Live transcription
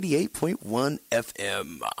88.1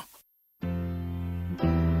 FM.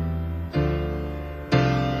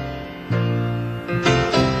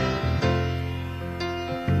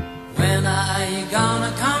 When are you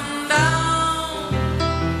gonna come down?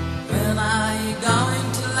 When are you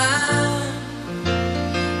going to land?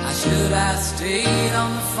 I should have stayed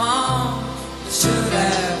on the phone. I should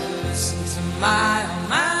have listened to my own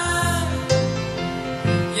mind.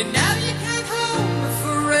 You know you can't hold me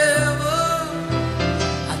forever.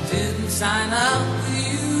 I didn't sign up with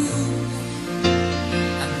you.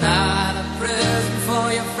 I'm not a present for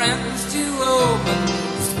your friends to open.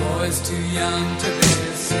 This boy's too young to be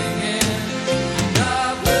singing.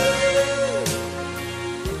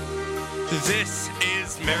 This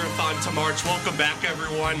is Marathon to March. Welcome back,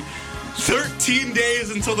 everyone. 13 days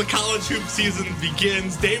until the college hoop season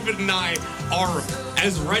begins. David and I are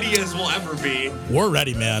as ready as we'll ever be. We're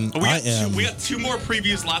ready, man. We got two more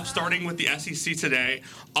previews left, starting with the SEC today.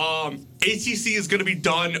 ACC is going to be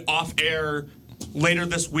done off air later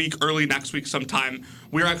this week, early next week sometime.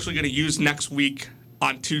 We're actually going to use next week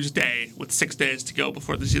on Tuesday, with 6 days to go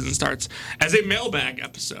before the season starts, as a mailbag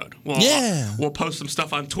episode. We'll post some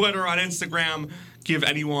stuff on Twitter, on Instagram, give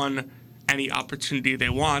anyone any opportunity they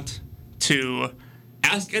want to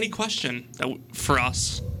ask any question for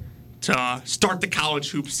us to start the college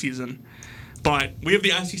hoop season. But we have the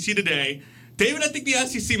SEC today. David, I think the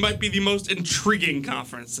SEC might be the most intriguing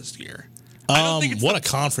conference this year. What a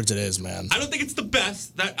conference it is, man. I don't think it's the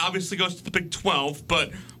best. That obviously goes to the Big 12,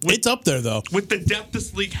 but it's up there, though. With the depth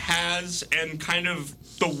this league has and kind of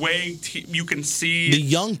the way you can see the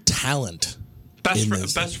young talent.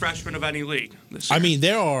 Best freshman of any league this year. I mean,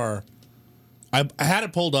 there are, I had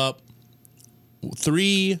it pulled up,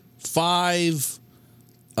 3, 5,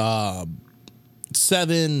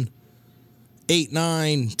 7, 8,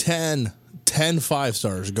 9, 10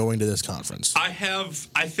 5-stars going to this conference. I have,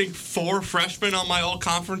 I think, 4 freshmen on my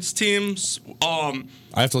all-conference teams. I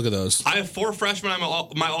have to look at those. I have 4 freshmen on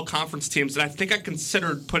my all-conference teams, and I think I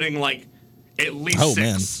considered putting, like, at least 6. Oh,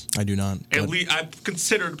 man. I do not. I've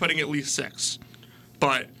considered putting at least 6.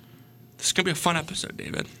 But this is going to be a fun episode,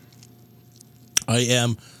 David. I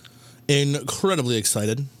am incredibly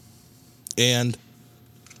excited, and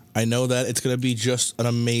I know that it's going to be just an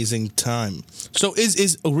amazing time. So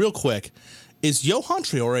real quick, is Johan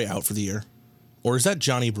Traore out for the year? Or is that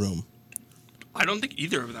Johnny Broom? I don't think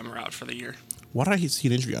either of them are out for the year. Why did I see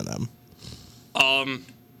an injury on them?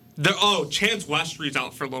 Chance Westry's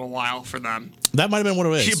out for a little while for them. That might have been what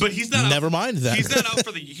it is. But he's not. Never mind that. He's not out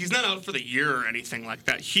for the. He's not out for the year or anything like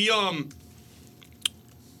that. He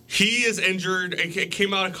is injured. It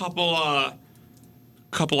came out a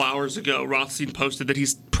couple hours ago. Rothstein posted that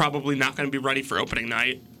he's probably not going to be ready for opening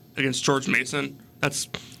night against George Mason. That's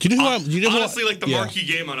honestly like the marquee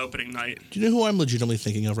game on opening night. Do you know who I'm legitimately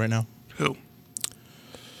thinking of right now? Who?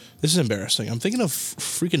 This is embarrassing. I'm thinking of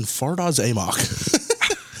freaking Fardaws Amok.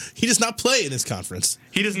 He does not play in this conference.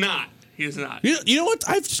 He does not. You know what?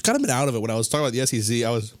 I've just kind of been out of it. When I was talking about the SEC,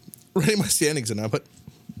 I was writing my standings, and I'm going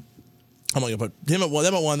to put him at 1,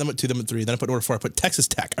 them at 1, them at 2, them at 3. Then I put order 4. I put Texas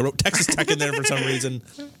Tech. I wrote Texas Tech in there for some reason.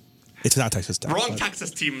 It's not Texas Tech. Wrong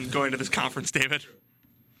Texas team going to this conference, David.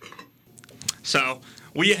 So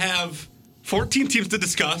we have 14 teams to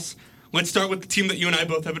discuss. Let's start with the team that you and I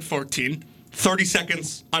both have at 14. 30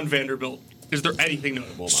 seconds on Vanderbilt. Is there anything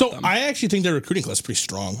notable about them? I actually think their recruiting class is pretty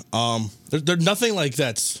strong. There's nothing like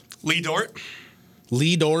that's Lee Dort.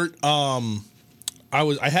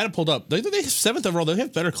 I had it pulled up. They have 7th overall. They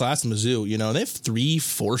have better class than Mizzou. You know, they have 3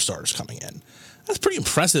 4-stars coming in. That's pretty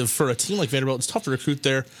impressive for a team like Vanderbilt. It's tough to recruit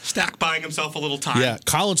there. Stack buying himself a little time. Yeah,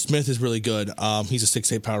 Colin Smith is really good. He's a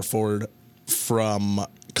 6'8" power forward from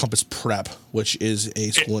Compass Prep, which is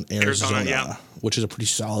a school in Arizona, which is a pretty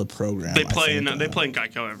solid program. They play in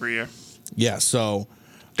Geico every year. Yeah, so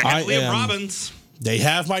they have Liam Robbins. They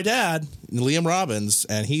have my dad, Liam Robbins,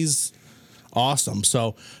 and he's awesome.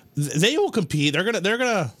 So they will compete. There's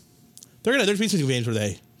be some games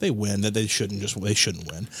where they win that they shouldn't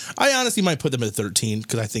win. I honestly might put them at 13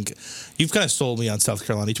 because I think you've kind of sold me on South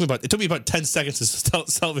Carolina. It took me about 10 seconds to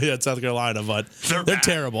sell me on South Carolina, but they're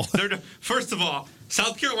terrible. First of all,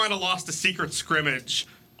 South Carolina lost a secret scrimmage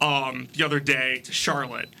the other day to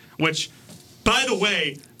Charlotte, which, by the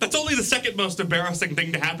way, that's only the second most embarrassing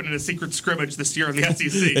thing to happen in a secret scrimmage this year in the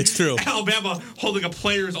SEC. It's true. Alabama holding a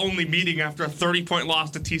players-only meeting after a 30-point loss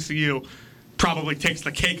to TCU probably takes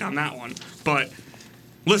the cake on that one. But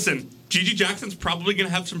listen, Gigi Jackson's probably going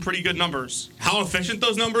to have some pretty good numbers. How efficient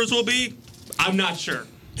those numbers will be, I'm not sure.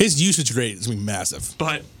 His usage rate is going to be massive.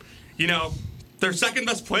 But, Their second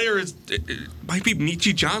best player might be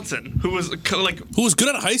Michi Johnson, who was who was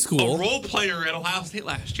good at high school, a role player at Ohio State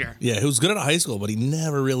last year. Yeah, who was good at high school, but he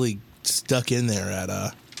never really stuck in there at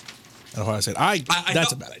Ohio State.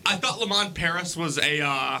 That's a bad idea. I thought Lamont Paris was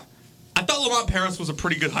a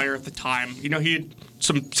pretty good hire at the time. You know, he had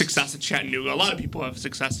some success at Chattanooga. A lot of people have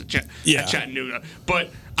success at Chattanooga, but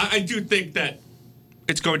I do think that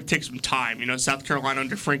it's going to take some time. You know, South Carolina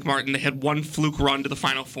under Frank Martin, they had one fluke run to the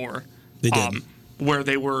Final Four. They did. Where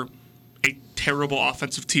they were a terrible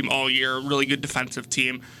offensive team all year, a really good defensive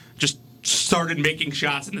team, just started making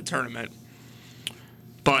shots in the tournament.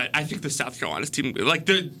 But I think the South Carolina's team, like,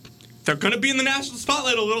 they're going to be in the national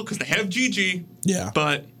spotlight a little because they have Gigi. Yeah.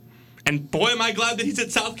 And boy, am I glad that he's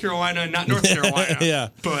at South Carolina and not North Carolina. Yeah.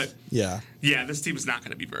 But yeah, this team is not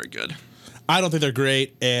going to be very good. I don't think they're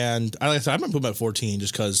great, and like I said, I'm going to put them at 14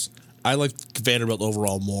 just because I like Vanderbilt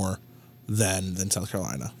overall more than South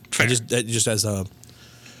Carolina. Fair. Just as a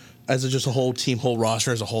whole team, whole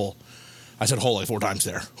roster as a whole. I said whole like 4 times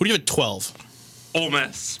there. Who do you have at 12? Ole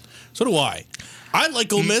Miss. So do I. I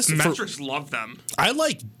like Ole Miss. Metrics love them. I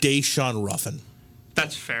like Deshaun Ruffin.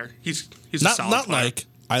 That's fair. He's a not solid player.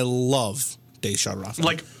 I love Deshaun Ruffin.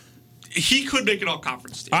 Like, he could make an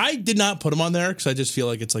all-conference team. I did not put him on there because I just feel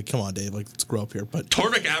like it's like, come on, Dave, like let's grow up here. But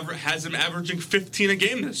Torvik has him averaging 15 a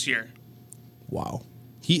game this year. Wow,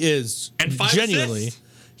 he is and 5 genuinely. assists.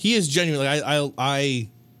 He is genuinely. I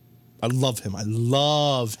love him. I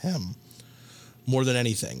love him more than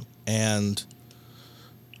anything. And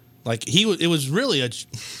like it was really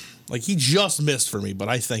he just missed for me, but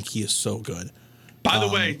I think he is so good. By the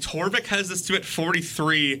way, Torvik has this team at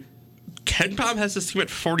 43. KenPom has this team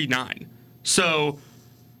at 49. So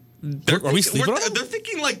are we sleeping on them? They're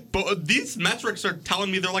thinking like these metrics are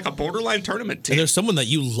telling me they're like a borderline tournament team. And there's someone that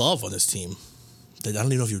you love on this team. I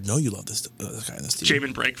don't even know if you love this guy on this team.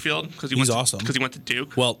 Jamin Brakefield, because he's awesome. Because he went to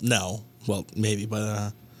Duke. Well, no. Well, maybe,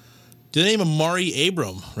 but did the name Amari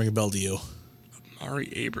Abram ring a bell to you?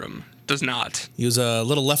 Amari Abram does not. He was a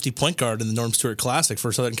little lefty point guard in the Norm Stewart Classic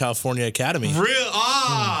for Southern California Academy.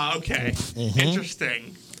 Okay.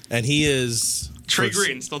 Interesting. And he is Trey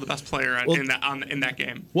Green, still the best player in that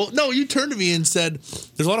game. Well, no, you turned to me and said,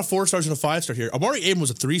 "There's a lot of 4-stars and a 5-star here." Amari Abram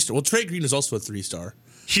was a 3-star. Well, Trey Green is also a 3-star.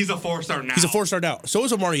 He's a 4-star now. He's a 4-star now. So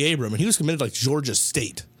is Amari Abram, and he was committed to, like, Georgia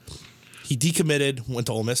State. He decommitted, went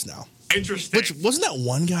to Ole Miss now. Interesting. Which wasn't that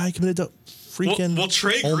one guy committed to freaking well,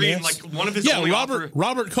 Trey Ole Green, Miss? like one of his only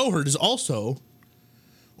Robert Cowherd is also,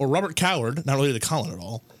 or Robert Cowherd, not related to Colin at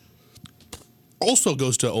all, also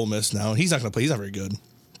goes to Ole Miss now, and he's not going to play. He's not very good.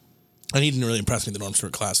 And he didn't really impress me in the Norm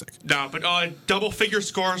Stewart Classic. No, but double-figure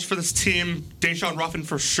scores for this team. Deshaun Ruffin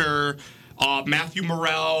for sure. Matthew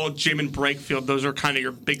Morrell, Jamin Brakefield. Those are kind of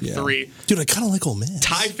your big three. Dude, I kind of like Ole Miss.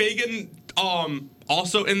 Ty Fagan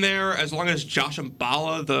also in there, as long as Josh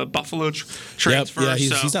Mballa, the Buffalo transfer. Yeah,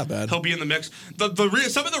 he's not bad. He'll be in the mix.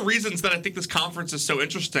 Some of the reasons that I think this conference is so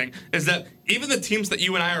interesting is that even the teams that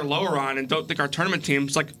you and I are lower on and don't think are tournament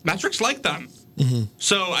teams, like metrics like them. Mm-hmm.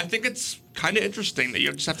 So I think it's kind of interesting that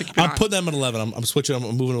you just have to keep an eye. I'm putting them at 11. I'm switching.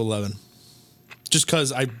 I'm moving to 11. Just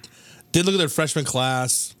because I did look at their freshman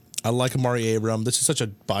class. I like Amari Abram. This is such a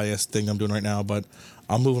biased thing I'm doing right now, but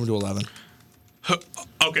I'll move him to 11.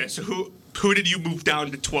 Okay, so who did you move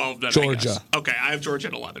down to 12 then? Georgia. Okay, I have Georgia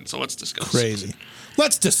at 11, so let's discuss. Crazy.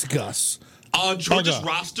 Let's discuss. Georgia's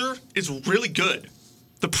roster is really good.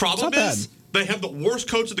 The problem is they have the worst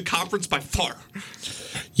coach of the conference by far.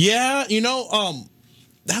 Yeah,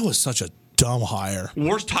 that was such a dumb hire.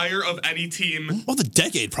 Worst hire of any team. Well, the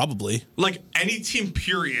decade, probably. Like, any team,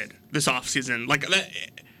 period, this offseason. Like,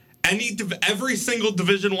 every single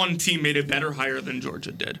Division I team made a better hire than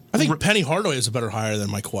Georgia did. I think Penny Hardaway is a better hire than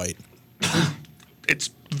Mike White. It's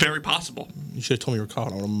very possible. You should have told me you were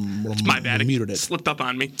caught. It's my bad. Muted it. Slipped up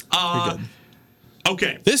on me. You're good.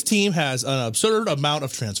 Okay. This team has an absurd amount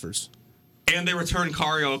of transfers. And they returned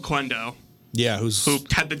Kario Oquendo. Yeah, who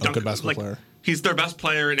had the dunk, good basketball player. He's their best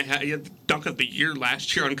player, and he had the dunk of the year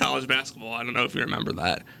last year on college basketball. I don't know if you remember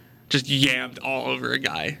that. Just yammed all over a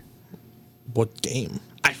guy. What game?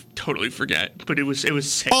 I totally forget, but it was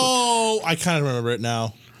sick. Oh, I kind of remember it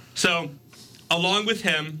now. So, along with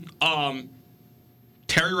him,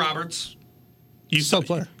 Terry Roberts. Still a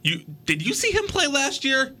player. Did you see him play last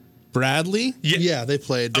year? Bradley? Yeah, they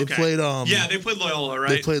played. They played. Yeah, they played Loyola, right?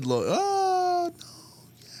 They played Loyola. No.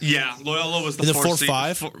 Yeah, Loyola was the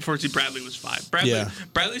 4-5. 4 seed. Bradley was 5.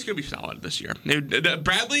 Bradley's going to be solid this year.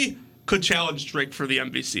 Bradley could challenge Drake for the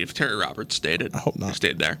MVC if Terry Roberts stayed. I hope not.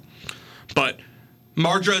 Stayed there. But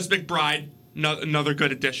Mardrez McBride, another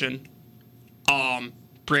good addition.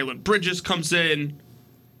 Braylon Bridges comes in.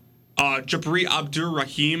 Jabri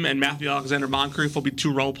Abdur-Rahim and Matthew Alexander Moncrief will be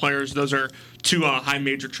 2 role players. Those are 2 high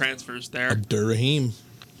major transfers there. Abdur-Rahim.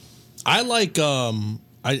 I like.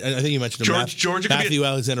 I think you mentioned him, Georgia Matthew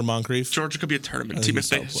Alexander Moncrief. Georgia could be a tournament team if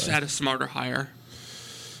they had a smarter hire.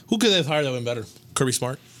 Who could they have hired that went better? Kirby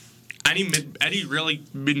Smart? Any really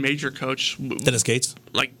mid-major coach. Dennis Gates?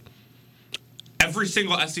 Like, every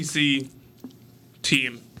single SEC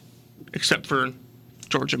team, except for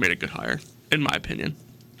Georgia, made a good hire, in my opinion.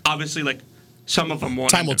 Obviously, like, some of them won't.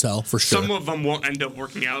 Time will tell, for sure. Some of them won't end up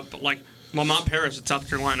working out, but, like, Lamont Paris at South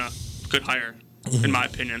Carolina, good hire, in my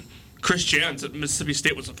opinion. Chris Jans at Mississippi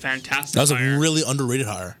State was a fantastic hire. That was a really underrated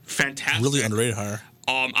hire. Fantastic. Really underrated hire.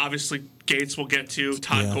 Obviously, Gates will get to.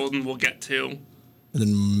 Todd Golden will get to. And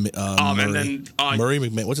then Murray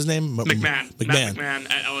McMahon. What's his name? McMahon. Matt McMahon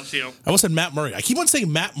at LSU. I almost said Matt Murray. I keep on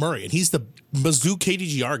saying Matt Murray, and he's the Mizzou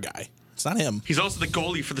KDGR guy. It's not him. He's also the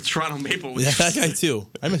goalie for the Toronto Maple Leafs. Yeah, that guy too.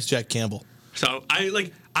 I miss Jack Campbell. So I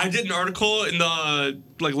did an article in the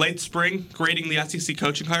late spring grading the SEC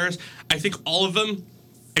coaching hires. I think all of them,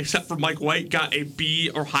 except for Mike White, got a B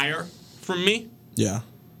or higher from me. Yeah.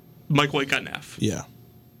 Mike White got an F. Yeah.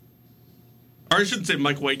 Or I shouldn't say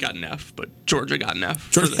Mike White got an F, but Georgia got an F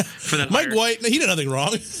for that Mike hire. White, he did nothing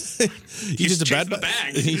wrong. he's just a bad the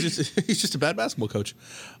bag. he's just a bad basketball coach.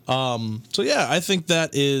 So yeah, I think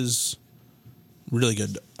that is really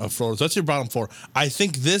good. So that's your bottom 4. I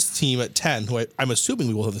think this team at 10, who I'm assuming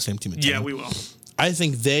we will have the same team at 10. Yeah, we will. I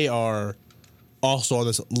think they are also on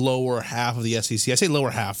this lower half of the SEC. I say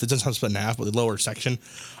lower half. It doesn't have to split in half, but the lower section.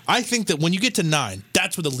 I think that when you get to 9,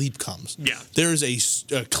 that's where the leap comes. Yeah. There's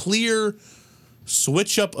a clear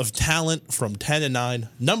switch up of talent from 10 to 9.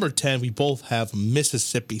 Number 10, we both have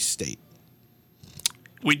Mississippi State.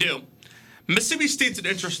 We do. Mississippi State's an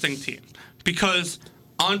interesting team because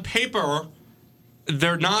on paper,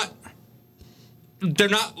 they don't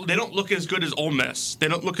look as good as Ole Miss. They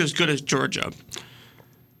don't look as good as Georgia.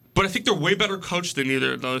 But I think they're way better coached than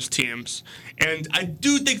either of those teams. And I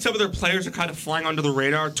do think some of their players are kind of flying under the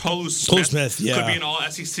radar. Tolu Smith yeah. could be an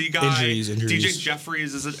all-SEC guy. Injuries. DJ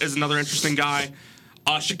Jeffries is another interesting guy.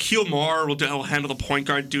 Shaquille Moore will handle the point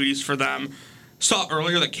guard duties for them. Saw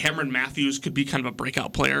earlier that Cameron Matthews could be kind of a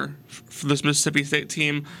breakout player for this Mississippi State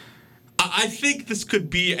team. I think this could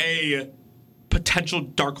be a potential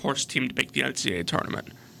dark horse team to make the NCAA tournament.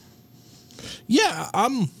 Yeah,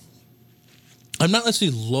 I'm not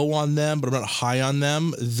necessarily low on them, but I'm not high on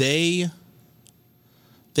them. They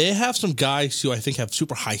have some guys who I think have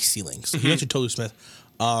super high ceilings. You mentioned Tolu Smith.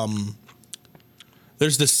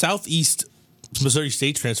 There's the Southeast Missouri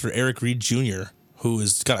State transfer, Eric Reed Jr., who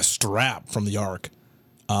has got a strap from the arc.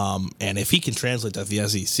 And if he can translate that to the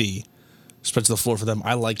SEC, spreads the floor for them.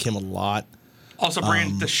 I like him a lot. Also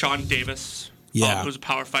bringing Deshaun Davis, who's a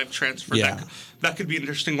Power 5 transfer. Yeah. That could be an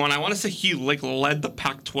interesting one. I want to say he led the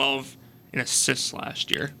Pac-12 in assists last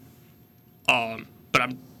year.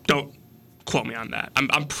 But don't quote me on that.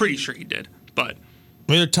 I'm pretty sure he did. But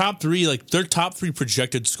I mean, their top three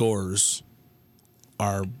projected scorers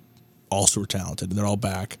are all super talented, and they're all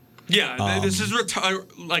back. Yeah, this is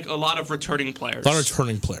a lot of returning players. A lot of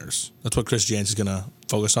returning players. That's what Chris Jans is going to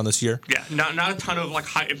focus on this year. Yeah, not a ton of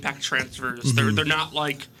high impact transfers. Mm-hmm. They're not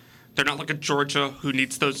like a Georgia who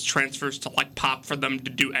needs those transfers to pop for them to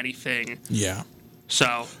do anything. Yeah.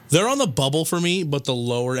 So they're on the bubble for me, but the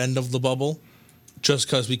lower end of the bubble, just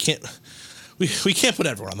because we can't put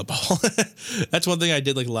everyone on the bubble. That's one thing I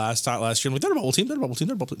did last year. I'm like, they're a bubble team.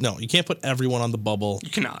 No, you can't put everyone on the bubble. You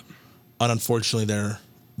cannot. And unfortunately,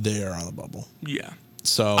 they are on the bubble. Yeah.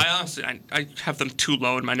 So I honestly I have them too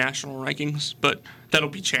low in my national rankings, but that'll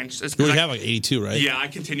be changed. You only have 82, right? Yeah, I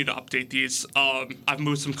continue to update these. I've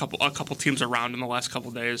moved a couple teams around in the last couple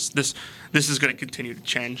days. This is going to continue to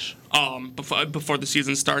change before the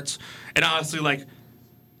season starts. And honestly,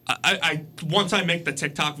 I once I make the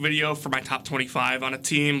TikTok video for my top 25 on a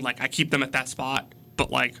team, I keep them at that spot. But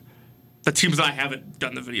the teams that I haven't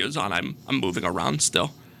done the videos on, I'm moving around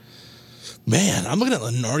still. Man, I'm looking at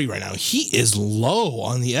Lenardi right now. He is low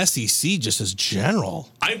on the SEC just as general.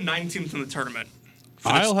 I have 9 teams in the tournament.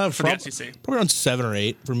 I'll have the SEC. Probably around 7 or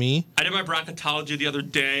 8 for me. I did my bracketology the other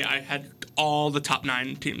day. I had all the top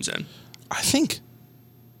 9 teams in. I think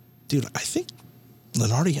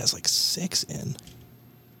Lenardi has 6 in.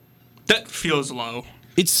 That feels low.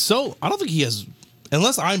 I don't think he has,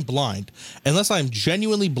 unless I'm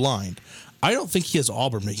genuinely blind, I don't think he has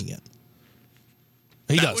Auburn making it.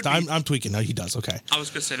 He does. I'm tweaking. No, he does. Okay. I was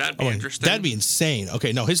going to say that'd be interesting. That'd be insane.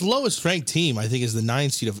 Okay, no, his lowest ranked team, I think, is the 9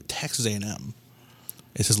 seed of Texas A&M.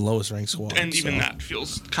 It's his lowest ranked squad. And even that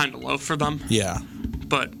feels kind of low for them. Yeah.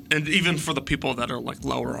 And even for the people that are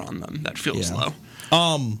lower on them, that feels low.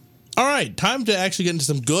 All right, time to actually get into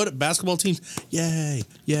some good basketball teams. Yay.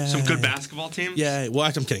 Some good basketball teams? Yay. Well,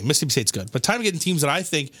 actually, I'm kidding. Mississippi State's good. But time to get into teams that I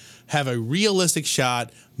think have a realistic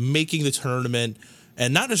shot making the tournament.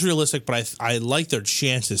 And not just realistic, but I like their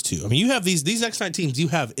chances too. I mean, you have these next 9 teams you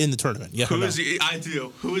have in the tournament. Yeah, I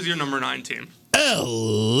do. Who is your number 9 team?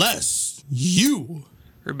 LSU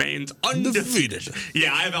remains undefeated.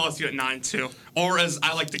 Yeah, I have LSU at 9 too. Or as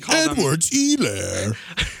I like to call Edwards-Helaire.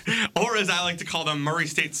 Or as I like to call them, Murray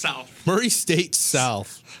State South. Murray State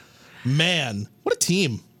South. Man, what a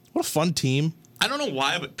team. What a fun team. I don't know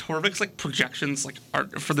why, but Torvik's projections are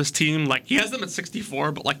for this team, he has them at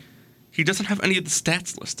 64, but he doesn't have any of the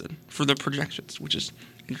stats listed for their projections, which is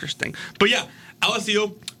interesting. But yeah,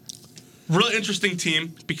 LSU, really interesting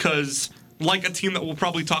team because, like a team that we'll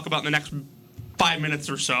probably talk about in the next 5 minutes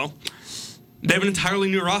or so, they have an entirely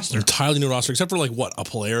new roster. Except for, a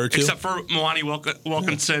player or two? Except for Milani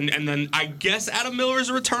Wilkinson, and then I guess Adam Miller is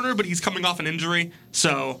a returner, but he's coming off an injury,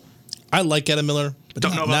 so... I like Adam Miller, but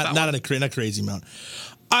don't know about not in a crazy amount.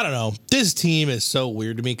 I don't know. This team is so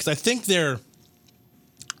weird to me because I think they're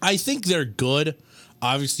good.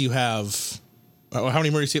 Obviously, you have how many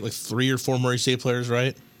Murray State? 3 or 4 Murray State players,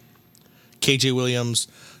 right? KJ Williams,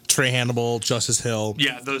 Trey Hannibal, Justice Hill.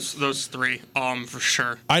 Yeah, those 3, for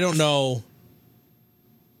sure. I don't know.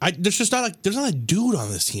 There's not a dude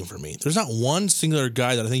on this team for me. There's not one singular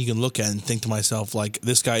guy that I think you can look at and think to myself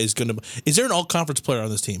this guy is going to. Is there an all-conference player on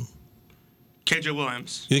this team? KJ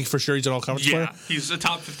Williams. You think for sure he's an all-conference player? Yeah, he's a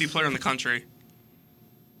top 50 player in the country.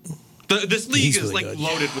 This league is really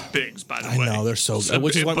loaded with bigs, by the way. I know they're so good,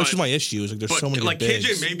 which is my issue. There's so many good bigs.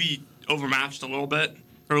 KJ may be overmatched a little bit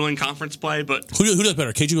early in conference play, but who does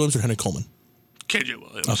better, KJ Williams or Henry Coleman? KJ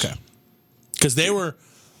Williams. Okay, because they're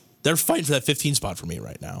fighting for that 15 spot for me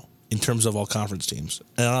right now in terms of all conference teams,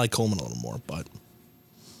 and I like Coleman a little more, but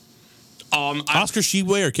Oscar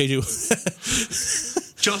Tshiebwe or KJ.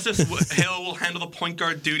 Justice Hill will handle the point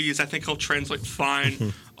guard duties. I think he'll translate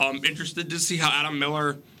fine. Interested to see how Adam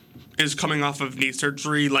Miller is coming off of knee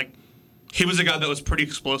surgery. He was a guy that was pretty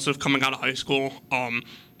explosive coming out of high school.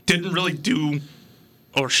 Didn't really do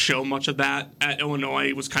or show much of that at Illinois.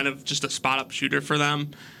 He was kind of just a spot-up shooter for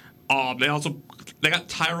them. They got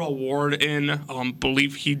Tyrell Ward in.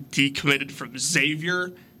 Believe he decommitted from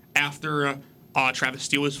Xavier after Travis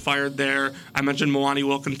Steele was fired there. I mentioned Milani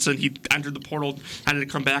Wilkinson. He entered the portal, had to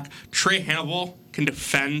come back. Trey Hannibal can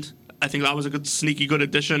defend. I think that was a sneaky good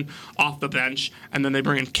addition off the bench. And then they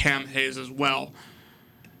bring in Cam Hayes as well.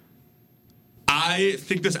 I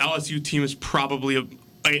think this LSU team is probably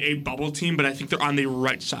a bubble team, but I think they're on the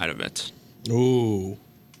right side of it. Ooh.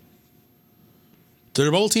 They're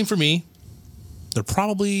a bubble team for me. They're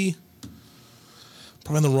probably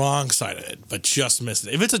on the wrong side of it, but just missed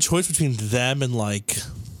it. If it's a choice between them and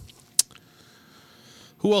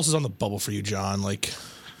who else is on the bubble for you, John? Let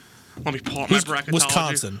me pull up my bracketology.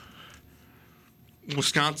 Wisconsin.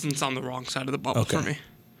 Wisconsin's on the wrong side of the bubble for me.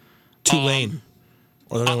 Tulane.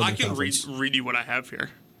 I can read you what I have here.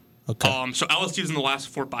 Okay. So LSU's in the last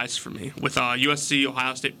 4 buys for me with USC,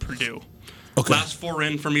 Ohio State, Purdue. Okay. Last 4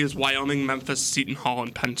 in for me is Wyoming, Memphis, Seton Hall,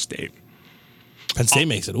 and Penn State. Penn State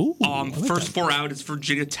makes it. Ooh. First 4 out is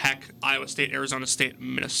Virginia Tech, Iowa State, Arizona State,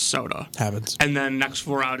 Minnesota. Happens. And then next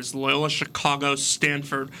 4 out is Loyola, Chicago,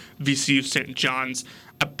 Stanford, VCU, St. John's.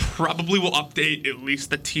 I probably will update at least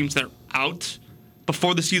the teams that are out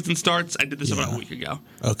before the season starts. I did this about a week ago.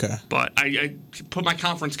 Okay. But I put my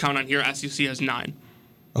conference count on here. SEC has 9.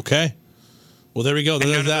 Okay. Well, there we go.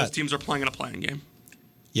 And none of those teams are playing in a playing game.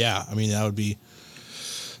 Yeah, I mean, that would be...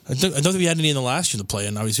 I don't think we had any in the last year to play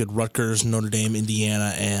in. Obviously, we had Rutgers, Notre Dame,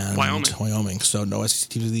 Indiana, and Wyoming. So no SEC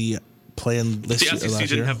teams the play-in this year. The SEC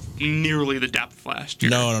didn't have nearly the depth last year.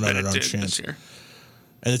 No chance. This year.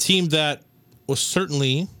 And the team that was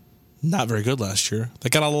certainly not very good last year,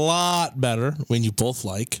 that got a lot better, when you both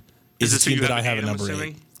like, is the team that I have at number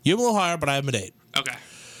 8. You have a little higher, but I have them at 8. Okay.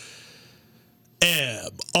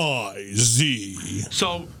 M-I-Z.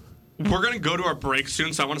 So... we're going to go to our break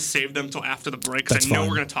soon, so I want to save them until after the break because I know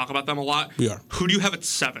we're going to talk about them a lot. We are. Who do you have at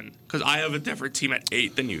 7? Because I have a different team at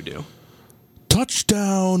 8 than you do.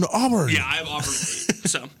 Touchdown, Auburn. Yeah, I have Auburn at 8.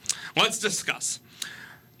 So let's discuss.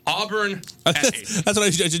 Auburn at 8. That's what I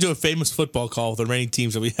should do, a famous football call with the remaining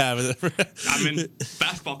teams that we have. I'm in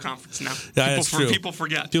basketball conference now. Yeah, that's true. People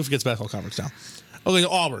forget. People forget basketball conference now. Okay,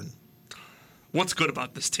 Auburn. What's good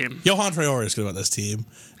about this team? Johan Traore is good about this team.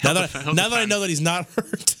 Now that I know that he's not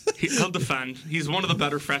hurt. He'll defend. He's one of the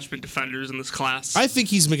better freshman defenders in this class. I think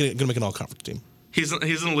he's going to make an all-conference team. He's an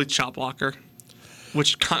elite shot blocker,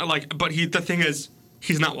 which kind of but the thing is,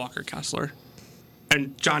 he's not Walker Kessler,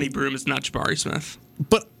 and Johnny Broome is not Jabari Smith.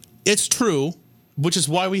 But it's true which is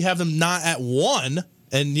why we have them not at 1.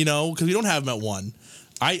 And, because we don't have them at 1.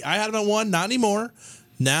 I had them at 1, not anymore.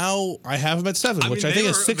 Now I have them at 7, which I think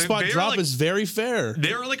a 6-spot drop is very fair.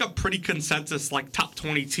 They're like a pretty consensus, like top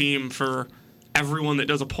 20 team for everyone that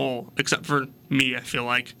does a poll, except for me, I feel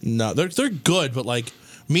like. No, they're good, but like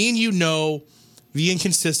me and the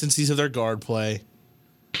inconsistencies of their guard play.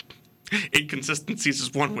 Inconsistencies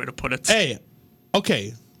is one way to put it. Hey,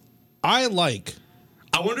 okay. I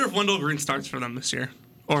wonder if Wendell Green starts for them this year.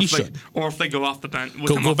 Or if they go off the bench.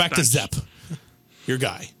 Go back to Zepp, your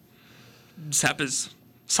guy. Zepp is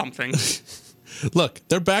something. Look,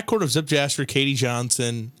 their backcourt of Zip Jasper, Katie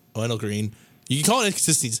Johnson, Wendell Green. You can call it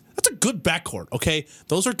inconsistencies. That's a good backcourt, okay?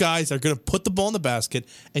 Those are guys that are going to put the ball in the basket,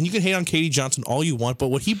 and you can hate on Katie Johnson all you want, but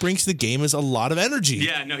what he brings to the game is a lot of energy.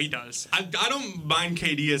 Yeah, no, he does. I don't mind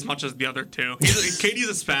KD as much as the other two. KD's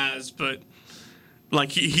a spaz, but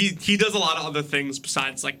like he does a lot of other things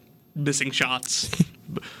besides like missing shots.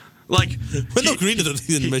 Like Wendell Green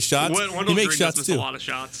didn't miss shots. He makes shots too. A lot of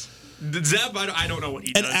shots. Zeb, I don't know what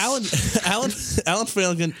he does. And Alan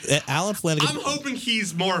Flanagan. I'm hoping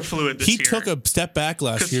he's more fluid this year. He took a step back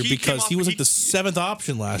last year because he was like the 7th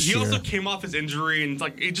option last year. He also came off his injury and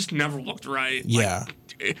like it just never looked right. Yeah,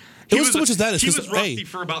 it was so much as that. He was rusty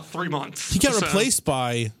for about 3 months. He got replaced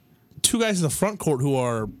by 2 guys in the front court who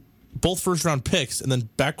are both first-round picks, and then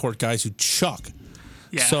backcourt guys who chuck.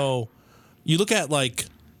 Yeah. So you look at like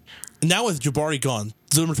now with Jabari gone,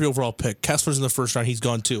 the number 3 overall pick. Kessler's in the first round. He's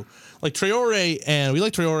gone too. Like Traore, and we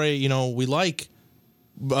like Traore. We like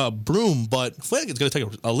Broom, but Flanagan's going to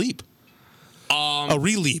take a leap. A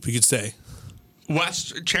re-leap, you could say.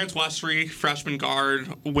 Chance Westry, freshman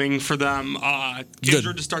guard, wing for them.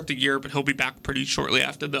 Injured to start the year, but he'll be back pretty shortly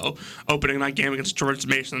after the opening night game against George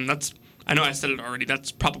Mason. I know I said it already.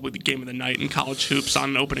 That's probably the game of the night in college hoops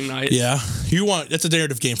on opening night. Yeah, that's a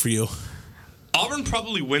narrative game for you. Auburn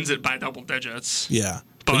probably wins it by double digits. Yeah.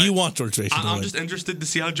 But you want George Mason to win. I'm just interested to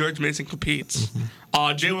see how George Mason competes.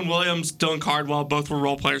 Jalen Williams, Dylan Cardwell, both were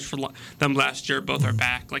role players for them last year. Both are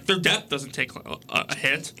back. Like, their depth doesn't take a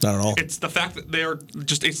hit. Not at all. It's the fact that they're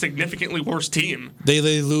just a significantly worse team. They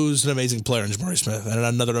lose an amazing player in Jabari Smith and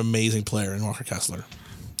another amazing player in Walker Kessler.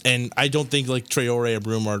 And I don't think like Traore or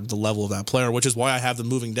Broom are the level of that player, which is why I have them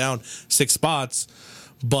moving down 6 spots.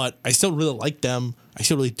 But I still really like them. I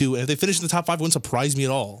still really do. And if they finish in the top 5, it wouldn't surprise me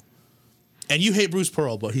at all. And you hate Bruce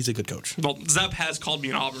Pearl, but he's a good coach. Well, Zep has called me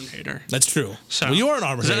an Auburn hater. That's true. So, well, you are an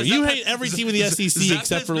Auburn hater. You hate every team in the SEC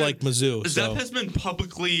except for like Mizzou. Zep has been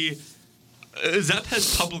publicly. Zep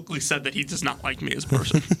has publicly said that he does not like me as a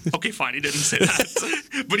person. Okay, fine, he didn't say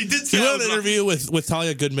that, but he did say. He had an interview with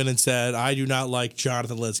Talia Goodman and said, "I do not like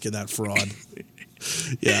Jonathan Litzkin, that fraud."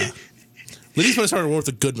 Yeah. Liddy's going to start a war with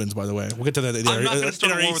the Goodmans, by the way. We'll get to that in our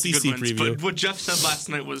ACC preview. But what Jeff said last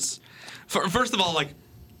night was, first of all, like,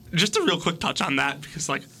 just a real quick touch on that, because,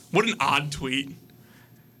 like, what an odd tweet.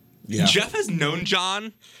 Yeah. Jeff has known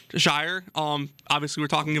John Shire. Obviously, we're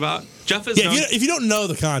talking about Jeff has. Yeah, if you don't know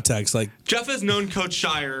the context, like Jeff has known Coach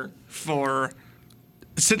Shire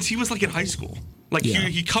since he was like in high school. Like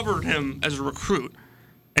he covered him as a recruit,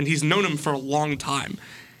 and he's known him for a long time.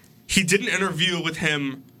 He did an interview with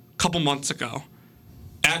him a couple months ago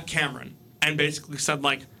at Cameron, and basically said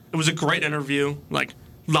like it was a great interview. Like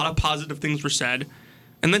a lot of positive things were said,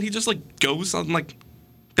 and then he just like goes on like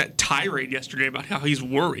that tirade yesterday about how he's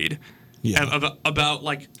worried about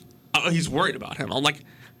like he's worried about him. I'm like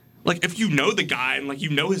if you know the guy and like you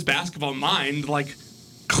know his basketball mind, like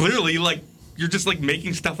clearly like you're just like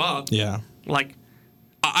making stuff up. Yeah. Like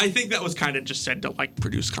I think that was kind of just said to like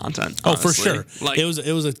produce content. Oh, honestly. for sure. Like it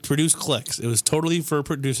was a produce clicks. It was totally for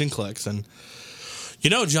producing clicks. And you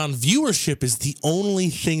know, John, viewership is the only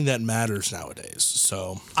thing that matters nowadays.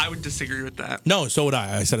 So I would disagree with that. No, so would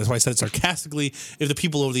I. That's why I said it sarcastically. If the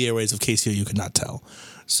people over the airways of KCOU could not tell.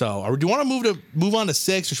 So, do you want to move on to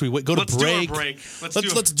 6, or should we go to break? Do a break.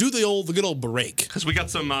 Let's do the good old break because we got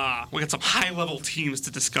some high level teams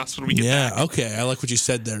to discuss when we get back. Yeah, okay. I like what you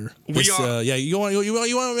said there. You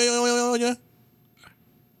want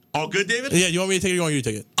all good, David? Yeah, you want me to take it or you want you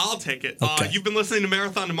to take it? I'll take it. Okay. You've been listening to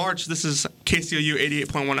Marathon to March. This is KCOU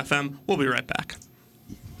 88.1 FM. We'll be right back.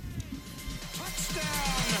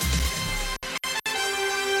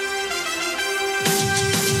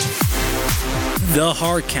 The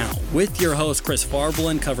Hard Count with your host Chris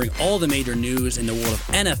Farblin, covering all the major news in the world of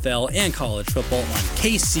NFL and college football on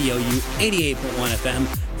KCOU 88.1 FM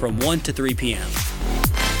from 1 to 3 p.m.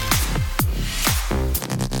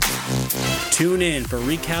 Tune in for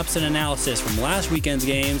recaps and analysis from last weekend's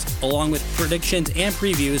games, along with predictions and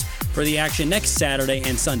previews for the action next Saturday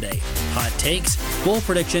and Sunday. hot takes, bold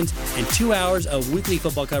predictions, and 2 hours of weekly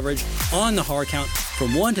football coverage on the Hard Count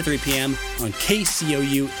from 1 to 3 p.m. on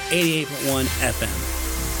KCOU 88.1 FM.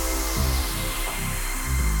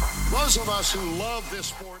 Those of us who love this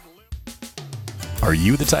sport. Are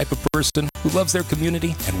you the type of person who loves their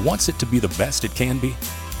community and wants it to be the best it can be?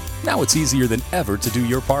 Now it's easier than ever to do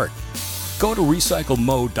your part. Go to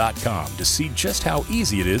recyclemode.com to see just how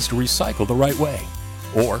easy it is to recycle the right way.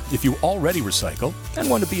 Or if you already recycle and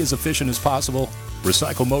want to be as efficient as possible,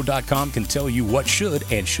 recyclemode.com can tell you what should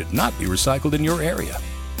and should not be recycled in your area.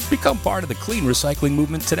 Become part of the clean recycling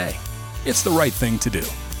movement today. It's the right thing to do.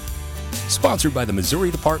 Sponsored by the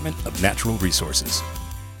Missouri Department of Natural Resources.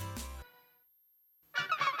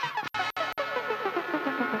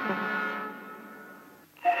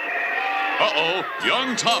 Uh-oh,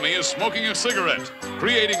 young Tommy is smoking a cigarette,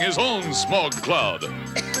 creating his own smoke cloud.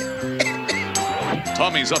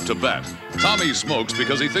 Tommy's up to bat. Tommy smokes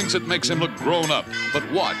because he thinks it makes him look grown up.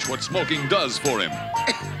 But watch what smoking does for him.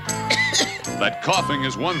 That coughing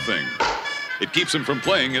is one thing. It keeps him from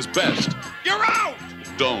playing his best. You're out!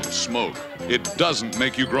 Don't smoke. It doesn't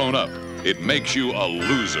make you grown up. It makes you a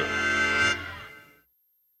loser.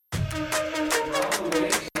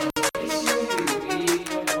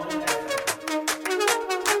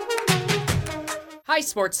 Hi,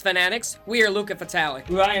 sports fanatics. We are Luca Fatale,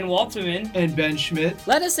 Ryan Walterman, and Ben Schmidt.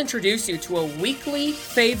 Let us introduce you to a weekly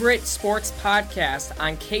favorite sports podcast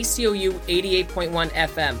on KCOU 88.1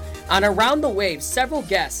 FM. On Around the Waves, several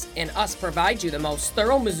guests and us provide you the most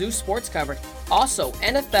thorough Mizzou sports coverage. Also,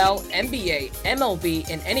 NFL, NBA, MLB,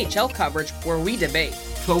 and NHL coverage where we debate.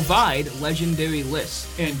 Provide legendary lists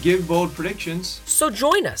and give bold predictions. So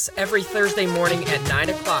join us every Thursday morning at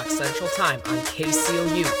 9 o'clock Central Time on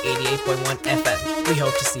KCOU 88.1 FM. We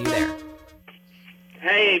hope to see you there.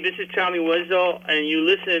 Hey, this is Tommy Wiesel, and you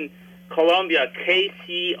listen Columbia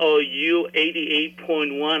KCOU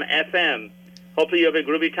 88.1 FM. Hopefully you have a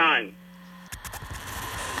groovy time.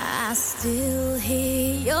 I still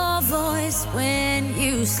hear your voice when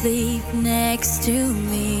you sleep next to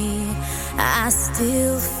me. I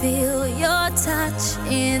still feel your touch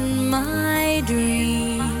in my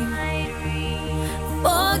dream.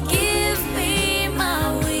 Forgive me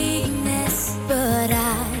my weakness, but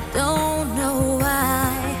I don't know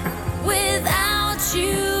why. Without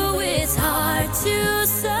you, it's hard to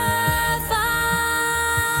survive.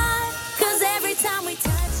 'Cause every time we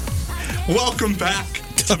touch, Welcome back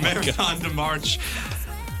to Marathon to March,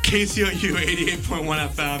 KCOU 88.1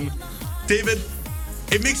 FM. David,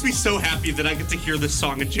 it makes me so happy that I get to hear this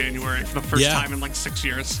song in January for the first time in like 6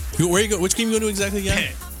 years. Where you go? Which game you go to exactly again?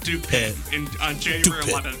 Pitt. Duke Pitt. On January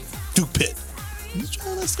 11th. Duke Pitt.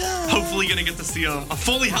 Hopefully going to get to see a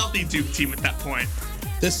fully healthy Duke team at that point.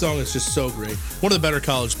 This song is just so great. One of the better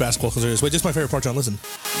college basketball songs. Wait, just my favorite part, John. Listen.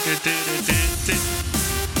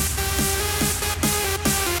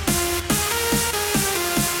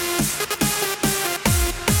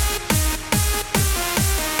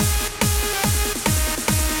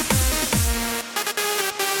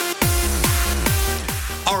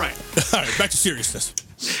 All right, back to seriousness.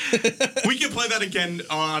 We can play that again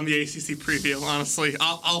on the ACC preview. Honestly,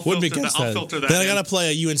 I'll Wouldn't be filter against that. that. I'll filter that. Then I in. gotta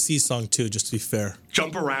play a UNC song too, just to be fair.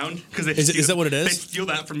 Jump around because Is that what it is? They steal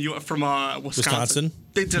that from Wisconsin.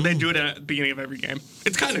 They do it at the beginning of every game.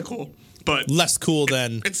 It's kind of cool, but less cool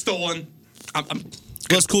than it's stolen.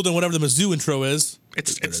 Less cool than whatever the Mizzou intro is.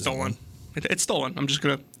 It's stolen. It's stolen. I'm just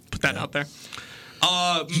gonna put that out there.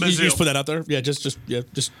 You Mizzou. just put that out there. Yeah, just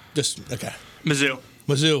okay. Mizzou.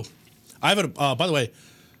 I have a. By the way,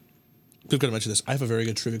 we've got to mention this. I have a very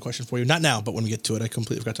good trivia question for you. Not now, but when we get to it, I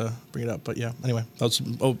completely forgot to bring it up. But yeah, anyway, that's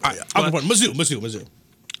Mizzou.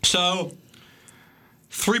 So,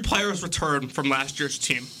 3 players returned from last year's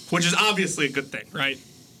team, which is obviously a good thing, right?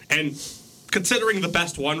 And considering the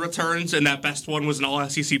best one returns, and that best one was an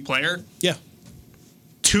All-SEC player. Yeah.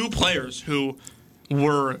 2 players who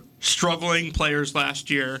were struggling players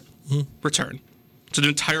last year return. It's an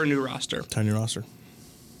entire new roster.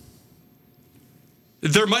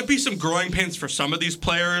 There might be some growing pains for some of these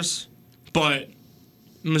players, but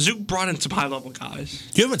Mizzou brought in some high-level guys.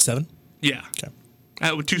 Do you have them at 7? Yeah. Okay.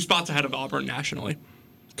 With 2 spots ahead of Auburn nationally.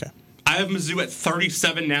 Okay. I have Mizzou at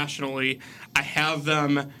 37 nationally. I have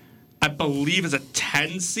them, I believe, as a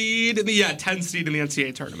 10 seed in the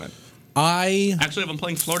NCAA tournament. I actually have them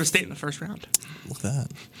playing Florida State in the first round. Look at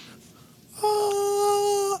that.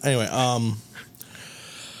 Anyway,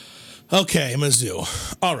 okay,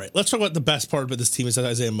 Mizzou. All right, let's talk about the best part about this team is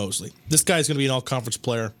Isaiah Mosley. This guy's going to be an all-conference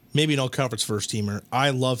player, maybe an all-conference first-teamer. I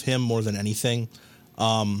love him more than anything.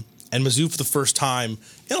 And Mizzou for the first time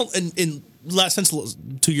in since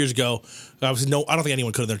 2 years ago, obviously, I don't think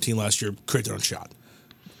anyone could on their team last year create their own shot.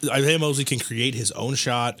 Isaiah Mosley can create his own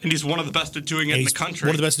shot. And he's one of the best at doing it in the country.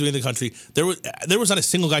 One of the best at doing it in the country. There was not a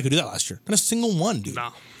single guy who could do that last year. Not a single one, dude. No.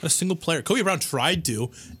 Not a single player. Kobe Brown tried to,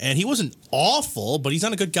 and he wasn't awful, but he's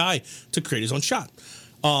not a good guy to create his own shot.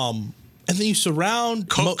 And then you surround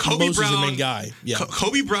Kobe Moses Brown, the main guy. Yeah.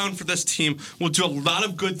 Kobe Brown for this team will do a lot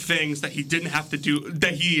of good things that he didn't have to do.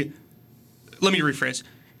 Let me rephrase.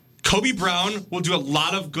 Kobe Brown will do a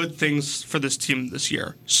lot of good things for this team this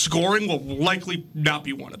year. Scoring will likely not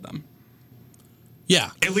be one of them.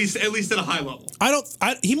 Yeah. At least at a high level.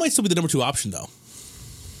 He might still be the number 2 option though.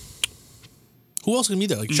 Who else can be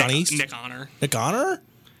there? Like Sean East? Nick Honor. Nick Honor?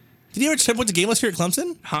 Did he average 10 points a game last year at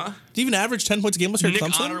Clemson? Huh? Did he even average 10 points a game last year at Clemson?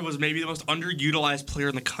 Nick Honor was maybe the most underutilized player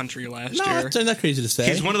in the country last year. That's not crazy to say.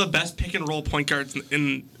 He's one of the best pick and roll point guards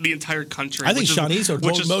in the entire country. I think Sean East or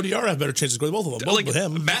Mo Diarra have better chances going both of them. Both with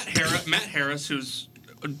him. Matt Harris, who's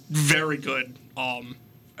very good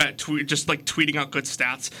at tweeting out good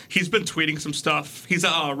stats. He's been tweeting some stuff. He's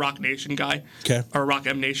a Rock Nation guy. Okay. Or Rock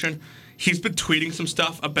M Nation. He's been tweeting some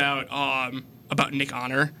stuff about Nick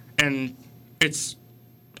Honor, and it's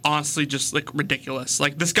honestly just like ridiculous.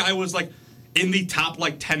 Like this guy was like in the top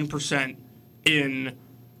like 10% in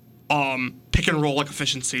pick and roll like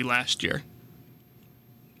efficiency last year.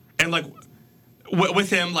 And like with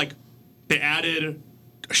him, like they added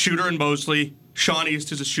a shooter in Mosley. Sean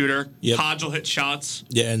East is a shooter. Yep. Hodge will hit shots.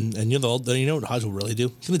 Yeah, and you know what Hodge will really do?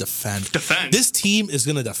 He's going to defend. This team is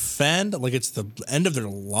going to defend like it's the end of their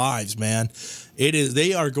lives, man. It is.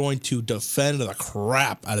 They are going to defend the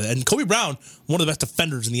crap out of it. And Kobe Brown, one of the best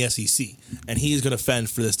defenders in the SEC, and he is going to defend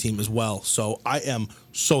for this team as well. So I am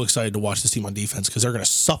so excited to watch this team on defense because they're going to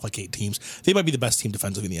suffocate teams. They might be the best team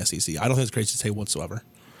defensively in the SEC. I don't think it's crazy to say whatsoever.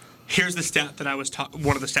 Here's the stat that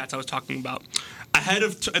one of the stats I was talking about. Ahead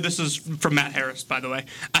of this is from Matt Harris, by the way.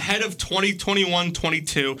 Ahead of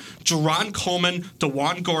 2021-22, Jerron Coleman,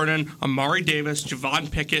 DeJuan Gordon, Amari Davis, Javon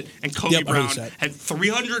Pickett, and Kobe Brown had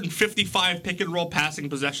 355 pick and roll passing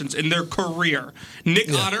possessions in their career. Nick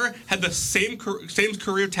Honor had the same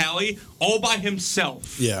career tally all by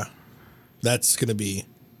himself. Yeah, that's going to be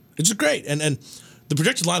it's great. And the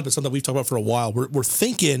projected lineup is something we've talked about for a while. We're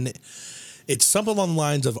thinking it's something along the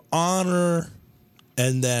lines of Honor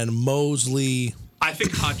and then Mosley. I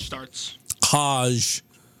think Hodge starts. Hodge,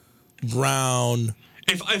 Brown.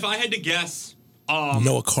 If I had to guess,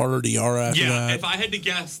 Noah Carter, Diarra after that. If I had to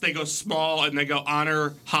guess, they go small and they go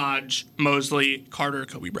Honor, Hodge, Mosley, Carter,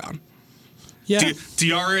 Kobe Brown. Yeah.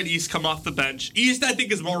 Diarra and East come off the bench. East, I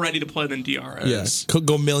think, is more ready to play than Diarra is.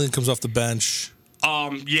 Gomillion comes off the bench.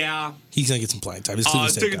 Yeah. He's going to get some playing time. He's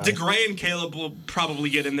DeGray and Caleb will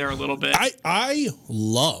probably get in there a little bit. I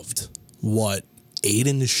loved what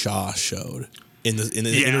Aiden Shaw showed in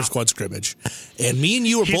the inter-squad scrimmage. And me and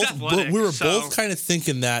you were both kind of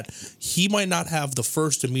thinking that he might not have the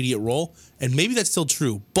first immediate role, and maybe that's still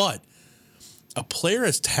true, but a player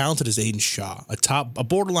as talented as Aiden Shaw, a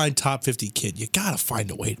borderline top 50 kid, you got to find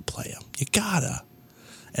a way to play him. You got to.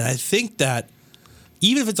 And I think that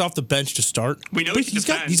even if it's off the bench to start, we know he's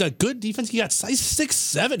got good defense. He got size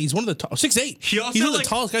 6'7". He's one of the top 6'8". He's one of the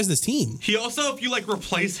tallest guys in this team. He also, if you like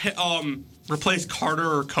replace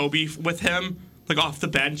Carter or Kobe with him, like off the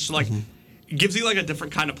bench, like gives you like a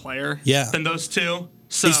different kind of player than those two.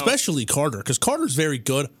 So especially Carter, because Carter's very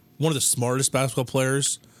good, one of the smartest basketball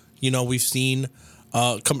players we've seen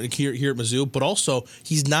coming here at Mizzou. But also,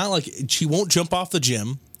 he's not like she won't jump off the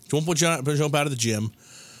gym. She won't jump out of the gym.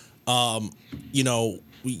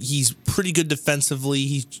 He's pretty good defensively.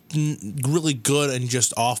 He's really good in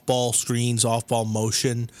just off-ball screens, off-ball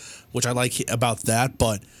motion, which I like about that.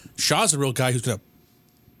 But Shaw's a real guy who's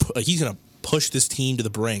gonna push this team to the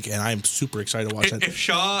brink, and I'm super excited to watch that. If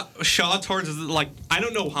Shaw towards I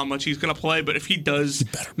don't know how much he's gonna play, but if he does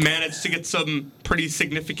manage to get some pretty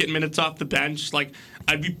significant minutes off the bench,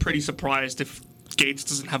 I'd be pretty surprised if Gates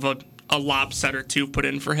doesn't have a lob set or two put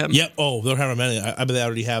in for him. Yep. Oh, they'll have a minute. I bet they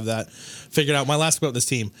already have that figured out. My last about this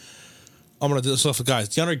team, I'm going to do this off the guys.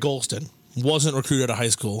 DeAndre Golston wasn't recruited out of high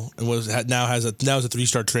school and now has a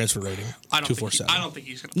 3-star transfer rating. 247. I don't think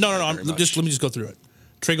he's going to. No. Let me just go through it.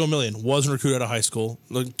 Trey Gomillion wasn't recruited out of high school.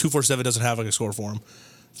 247 doesn't have a score for him.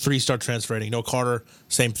 3-star transfer rating. No Carter,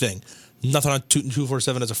 same thing. Nothing on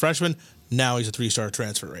 247 as a freshman. Now he's a 3-star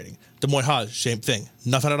transfer rating. Demoy Hodge, same thing.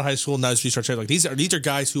 Nothing out of high school. Now he's a 3-star transfer. These are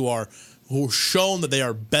guys who are shown that they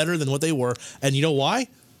are better than what they were. And you know why?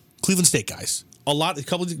 Cleveland State guys. Trey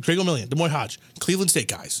Gomillion, Demoy Hodge, Cleveland State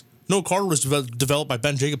guys. No, Carter was developed by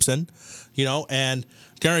Ben Jacobson, and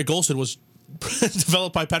Gary Golston was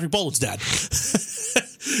developed by Patrick Baldwin's dad.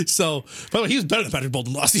 So, by the way, he was better than Patrick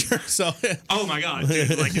Bolton last year. So, oh my God,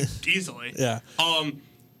 dude, like easily. Yeah.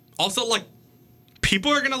 Also, like,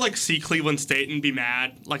 people are gonna like see Cleveland State and be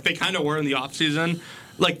mad, like they kind of were in the offseason.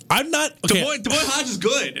 Like, I'm not. Okay. DeBoy Hodge is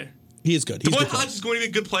good. He is good. He's DeBoy Hodge is going to be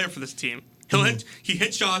a good player for this team. He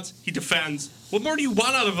hits shots. He defends. What more do you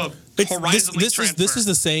want out of a Horizon League transfer? This is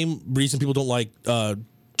the same reason people don't like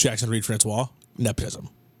Jackson Reed Francois. Nepotism.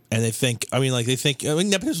 And they think,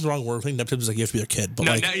 nepotism is the wrong word. I think nepotism is like you have to be their kid. But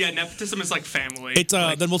nepotism is like family. It's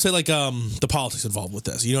then we'll say like the politics involved with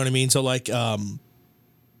this. You know what I mean? So like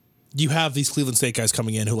you have these Cleveland State guys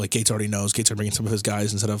coming in who like Gates already knows. Gates are bringing some of his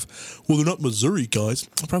guys instead of, well, they're not Missouri guys.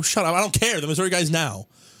 Bro, shut up. I don't care. The Missouri guys now.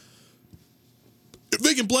 If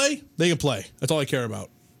they can play, they can play. That's all I care about.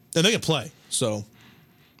 And they can play. So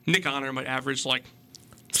Nick Honor might average like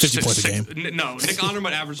 50 points a game. No, Nick Honor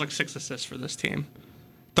might average like 6 assists for this team.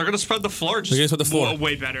 They're going to spread the floor just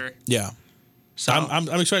way better. Yeah. So I'm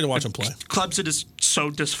excited to watch them play. Clemson is so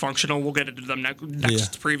dysfunctional. We'll get into them next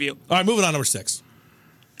preview. All right, moving on, number 6.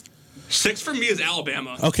 6 for me is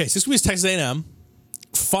Alabama. Okay, 6 for me is Texas A&M.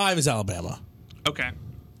 5 is Alabama. Okay.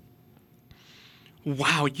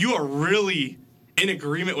 Wow, you are really in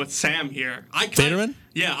agreement with Sam here. Federman?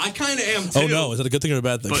 Yeah, I kind of am too. Oh no, is that a good thing or a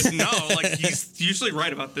bad thing? But no, like he's usually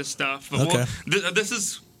right about this stuff. But okay.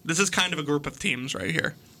 This is kind of a group of teams right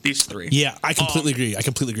here. These 3. Yeah, I completely agree. I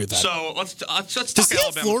completely agree with that. So let's talk Does he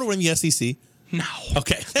Alabama. have Florida win the SEC? No.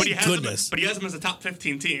 Okay. But he has them as a top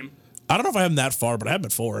 15 team. I don't know if I have them that far, but I have them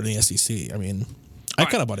at 4 in the SEC. I mean, I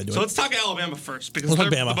kind of bought into it. So let's talk Alabama first because they're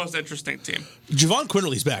the most interesting team. Javon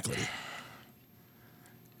Quinterly's back, Liddy.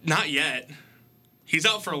 Not yet. He's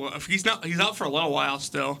out for he's out for a little while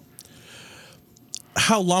still.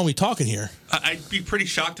 How long are we talking here? I'd be pretty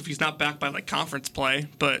shocked if he's not back by like conference play,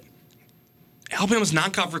 but Alabama's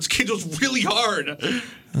non-conference schedule's really hard.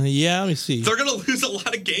 Yeah, let me see. They're going to lose a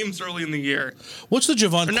lot of games early in the year. What's the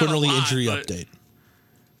Javon Quinterly injury update?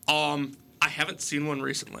 I haven't seen one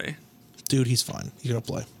recently. Dude, he's fine. He's going to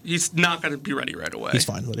play. He's not going to be ready right away. He's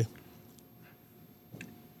fine, Liddy.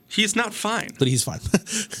 He's not fine. But he's fine.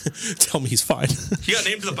 Tell me he's fine. He got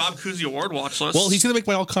named to the Bob Cousy Award watch list. Well, he's going to make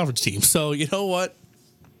my all-conference team, so you know what?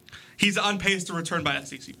 He's on pace to return by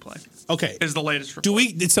SEC play. Okay. Is the latest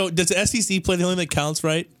report. So does the SEC play the only thing that counts,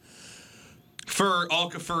 right? For all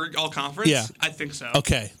conference? Yeah. I think so.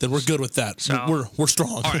 Okay, then we're good with that. So, we're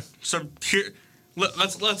strong. All right. So here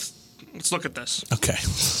let's look at this. Okay.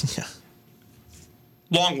 Yeah.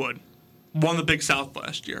 Longwood won the Big South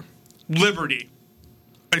last year. Liberty.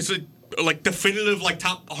 It's a definitive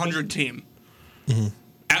top 100 team. Mm-hmm.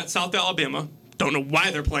 At South Alabama. Don't know why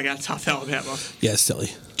they're playing at South Alabama. Yeah, it's silly.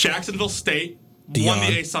 Jacksonville State won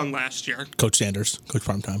the A-Sun last year. Coach Sanders, Coach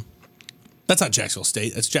Primetime. That's not Jacksonville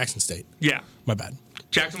State. That's Jackson State. Yeah. My bad.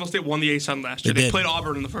 Jacksonville State won the A-Sun last year. They played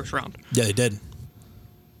Auburn in the first round. Yeah, they did.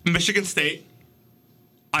 Michigan State.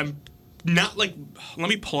 I'm not let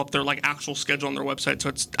me pull up their actual schedule on their website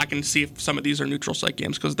so I can see if some of these are neutral site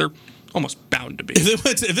games because they're almost bound to be.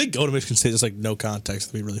 If they go to Michigan State, it's no context.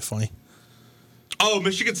 It'd be really funny. Oh,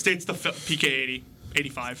 Michigan State's the PK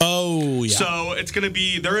 85. Oh, yeah. So it's going to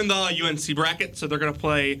be, they're in the UNC bracket, so they're going to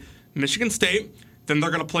play Michigan State, then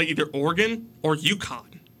they're going to play either Oregon or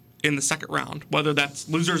UConn in the second round, whether that's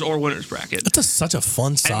losers or winners bracket. That's such a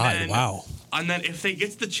fun side. Wow. And then if they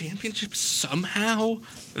get to the championship somehow,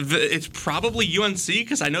 it's probably UNC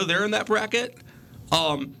because I know they're in that bracket.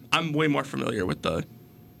 I'm way more familiar with the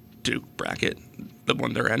Duke bracket, the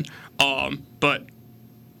one they're in. But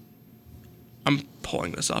I'm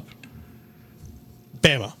pulling this up.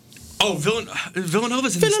 Bama. Oh,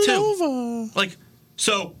 Villanova's in this too.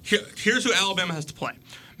 So here's who Alabama has to play.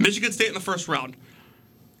 Michigan State in the first round.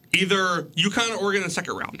 Either UConn or Oregon in the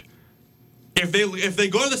second round. If they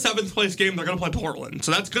go to the 7th place game, they're going to play Portland.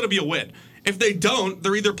 So that's going to be a win. If they don't,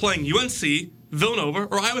 they're either playing UNC, Villanova,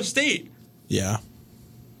 or Iowa State. Yeah.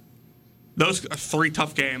 Those are 3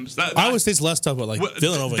 tough games. Iowa State's less tough, but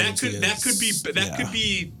Villanova. That could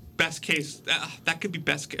be best case. That could be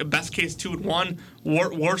best case 2-1.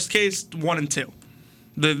 Worst case 1-2.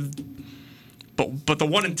 But the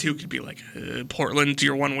 1 and 2 could be Portland,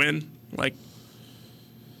 your 1 win.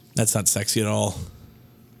 That's not sexy at all.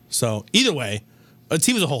 So either way, a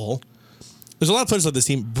team as a whole, there's a lot of players like this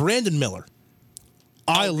team. Brandon Miller.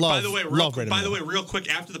 By the way, real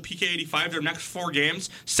quick, after the PK85, their next 4 games: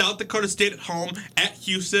 South Dakota State at home, at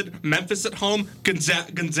Houston, Memphis at home,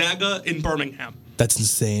 Gonzaga in Birmingham. That's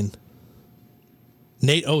insane.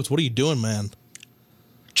 Nate Oates, what are you doing, man?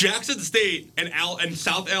 Jackson State and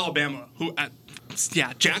South Alabama,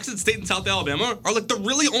 Jackson State and South Alabama are the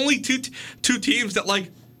really only two teams that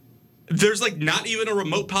there's not even a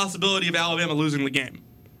remote possibility of Alabama losing the game.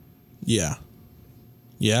 Yeah.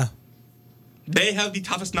 Yeah. They have the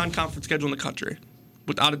toughest non-conference schedule in the country,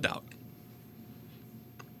 without a doubt.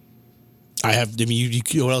 What else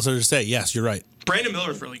is there to say? Yes, you're right. Brandon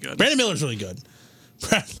Miller's really good. Brandon Miller's good.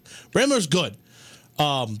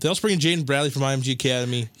 They'll bring in Jaden Bradley from IMG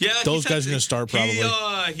Academy. Yeah, those guys are going to start probably.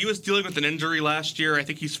 He was dealing with an injury last year. I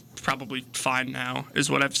think he's probably fine now, is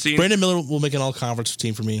what I've seen. Brandon Miller will make an all-conference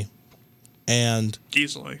team for me. And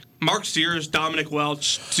easily. Mark Sears, Dominic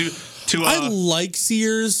Welch. I like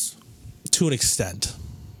Sears to an extent.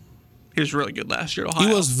 He was really good last year at Ohio.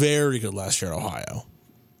 He was very good last year at Ohio.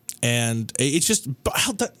 And it's just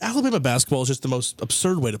Alabama basketball is just the most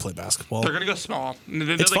absurd way to play basketball. They're going to go small. They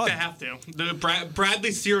have to.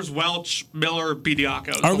 Bradley, Sears, Welch, Miller,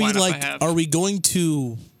 Bediako. Are we going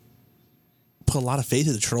to put a lot of faith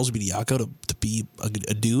in Charles Bediako to be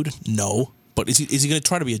a dude? No. But is he going to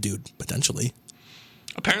try to be a dude potentially?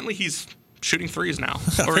 Apparently he's shooting threes now.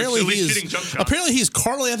 Apparently or at least shooting jump shots. Apparently he's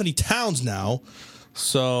Karl Anthony Towns now.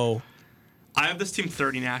 So I have this team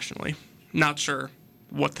 30 nationally. Not sure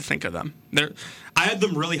what to think of them. I had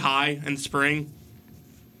them really high in the spring.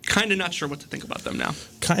 Kind of not sure what to think about them now.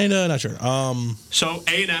 Kind of not sure. So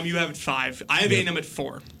A&M, you have at 5. I have A&M at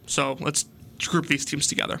 4. So let's group these teams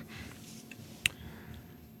together.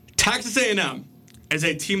 Texas A&M is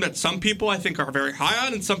a team that some people I think are very high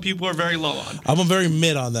on and some people are very low on. I'm very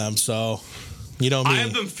mid on them, so you know me. I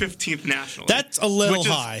have them 15th nationally. That's a little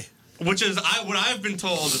high. Which is what I've been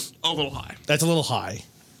told is a little high. That's a little high.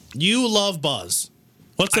 You love Buzz.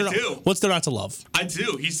 What's there not to love? I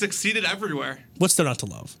do. He succeeded everywhere. What's there not to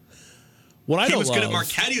love? He was good at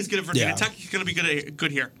Marquette. He was good at Virginia Tech. He's going to be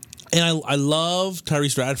good here. And I love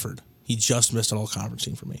Tyrese Radford. He just missed an all-conference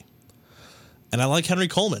team for me. And I like Henry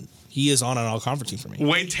Coleman. He is on an all-conference team for me.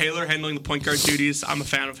 Wade Taylor handling the point guard duties. I'm a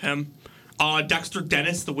fan of him. Dexter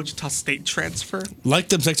Dennis, the Wichita State transfer. Like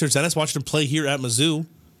them, Dexter Dennis. Watched him play here at Mizzou.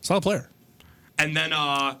 Solid player. And then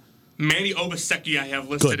Manny Obaseki I have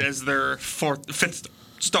listed as their fifth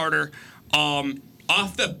starter.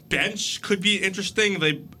 Off the bench could be interesting.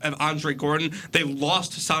 They have Andre Gordon. They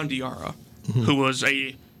lost Hassan Diarra, who was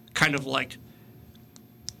a kind of like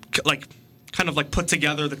put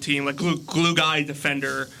together the team, like glue guy,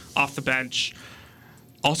 defender off the bench.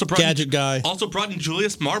 Also brought gadget guy. Also brought in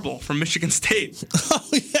Julius Marble from Michigan State. Oh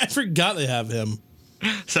yeah, I forgot they have him.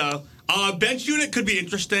 So bench unit could be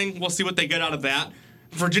interesting. We'll see what they get out of that.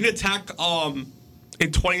 Virginia Tech,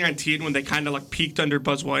 in 2019, when they kind of like peaked under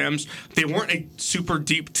Buzz Williams, they weren't a super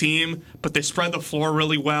deep team, but they spread the floor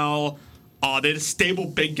really well. They had a stable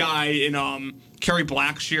big guy in Kerry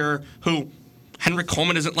Blackshear, who Henry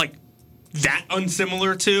Coleman isn't like that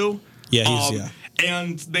unsimilar to. Yeah,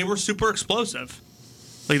 and they were super explosive.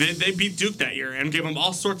 Like they beat Duke that year and gave them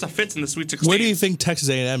all sorts of fits in the Sweet 16. Where do you think Texas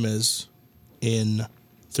A&M is in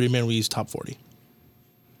 3-man weave's top 40?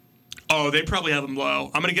 Oh, they probably have them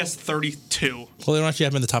low. I'm going to guess 32. Well, they don't actually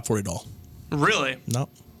have them in the top 40 at all. Really? No,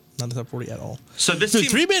 not in the top 40 at all. So this team,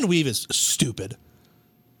 3-man weave is stupid.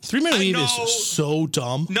 3-man weave is so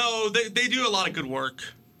dumb. No, they do a lot of good work.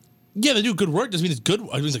 Yeah, they do good work. Doesn't mean it's good.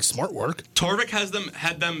 It means like smart work. Torvik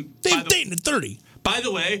had them. They've dated at 30. By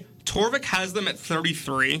the way, Torvik has them at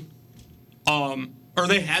 33. Or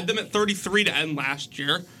they had them at 33 to end last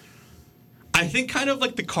year. I think kind of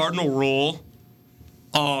like the cardinal rule,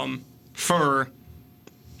 for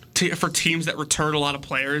teams that return a lot of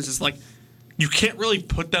players is like you can't really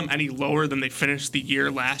put them any lower than they finished the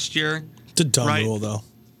year last year. It's a dumb rule, though.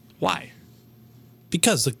 Why?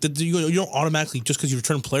 Because like you don't automatically, just because you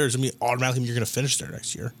return players, I mean automatically you're going to finish there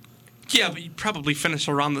next year. Yeah, but you probably finish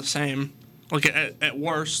around the same, like at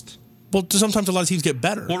worst. Well, sometimes a lot of teams get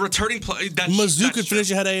better. Well, returning players. Mizzou could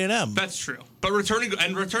finish ahead of A&M. That's true, but returning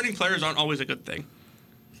players aren't always a good thing.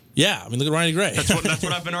 Yeah, I mean, look at Ronnie Gray. That's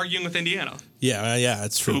what I've been arguing with Indiana. Yeah,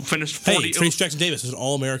 that's true. Who finished 40. Hey, Trace Jackson Davis is an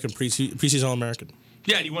All-American, preseason All-American.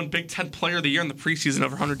 Yeah, and he won Big Ten Player of the Year in the preseason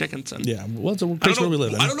over Hunter Dickinson. Yeah, well, it's a place where we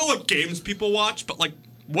live. I don't know what games people watch, but like,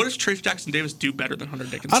 what does Trace Jackson Davis do better than Hunter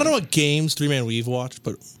Dickinson? I don't know what games 3-man we've watched,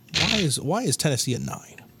 but why is Tennessee at 9?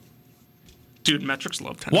 Dude, metrics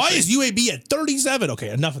love Tennessee. Why is UAB at 37? Okay,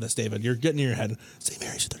 enough of this, David. You're getting in your head. St.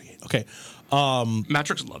 Mary's at 38. Okay.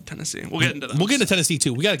 Metrics love Tennessee. We'll get into that. We'll get into Tennessee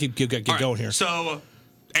too. We got to get going here. So,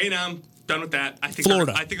 A&M, done with that. I think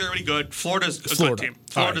Florida. I think they're really good. Florida's a good team.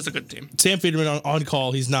 Florida's a good team. Sam Federman on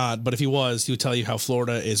call. He's not, but if he was, he would tell you how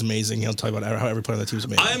Florida is amazing. He'll tell you about how every player on that team is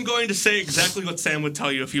amazing. I am going to say exactly what Sam would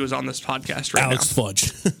tell you if he was on this podcast right Alex now.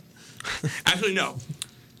 Fudge. Actually, no.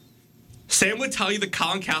 Sam would tell you that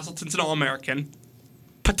Colin Castleton's an All-American.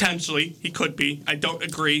 Potentially. He could be. I don't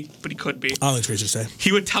agree, but he could be. I don't think Trace would say.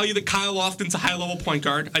 He would tell you that Kyle Lofton's a high-level point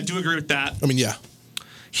guard. I do agree with that. I mean, yeah.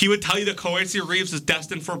 He would tell you that Kowacie Reeves is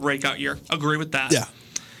destined for a breakout year. Agree with that. Yeah.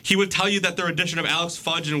 He would tell you that their addition of Alex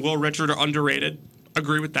Fudge and Will Richard are underrated.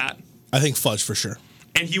 Agree with that. I think Fudge for sure.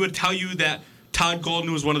 And he would tell you that Todd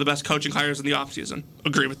Golden was one of the best coaching hires in the offseason.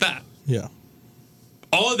 Agree with that. Yeah.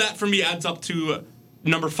 All of that for me adds up to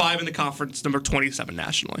number 5 in the conference, number 27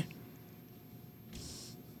 nationally.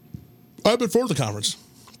 I've been 4 in the conference.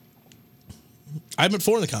 I've been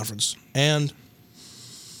 4 in the conference. And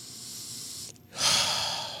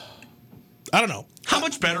I don't know. How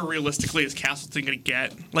much better realistically is Castleton going to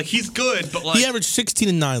get? Like, he's good, but like... He averaged 16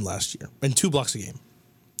 and 9 last year and 2 blocks a game.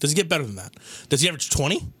 Does he get better than that? Does he average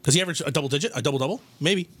 20? Does he average a double-digit, a double-double?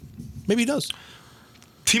 Maybe. Maybe he does.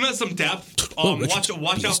 Team has some depth.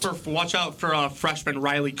 Watch out for freshman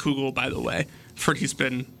Riley Kugel, by the way. He's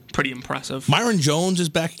been pretty impressive. Myron Jones is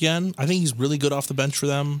back again. I think he's really good off the bench for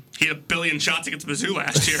them. He had 1 billion shots against Mizzou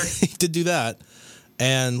last year. He did do that.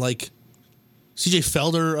 And, like, CJ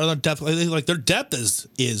Felder, other depth, like their depth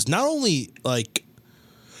is not only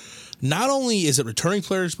is it returning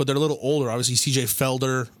players, but they're a little older. Obviously, CJ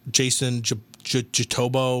Felder, Jason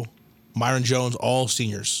Jatobo, Myron Jones, all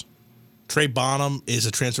seniors. Trey Bonham is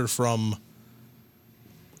a transfer from,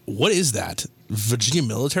 what is that? Virginia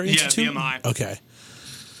Military Institute? Yeah, VMI. Okay.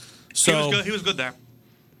 So he was good there.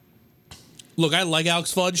 Look, I like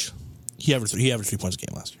Alex Fudge. He averaged 3 points a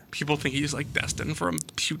game last year. People think he's like destined for a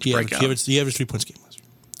huge He breakout. averaged 3 points a game last year.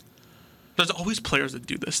 There's always players that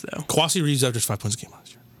do this, though. Kowacie Reeves averaged 5 points a game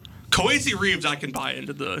last year. Kowacie Reeves, I can buy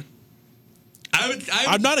into the...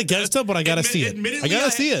 I'm not against him, but I gotta see it. I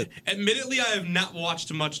gotta see it. Admittedly, I have not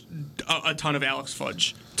watched a ton of Alex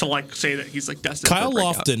Fudge to like say that he's like destined. Kyle for a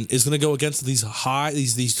breakout. Lofton is going to go against these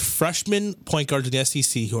freshman point guards in the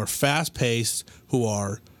SEC who are fast paced, who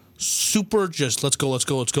are super just let's go, let's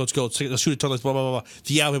shoot a ton, let's blah blah blah.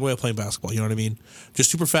 The Alabama way of playing basketball. You know what I mean? Just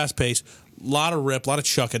super fast paced, a lot of rip, a lot of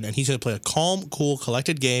chucking, and he's going to play a calm, cool,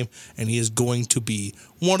 collected game, and he is going to be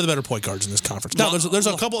one of the better point guards in this conference. Now, there's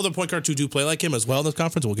a couple other point guards who do play like him as well in this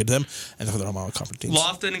conference. We'll get to them, and they're on our conference teams.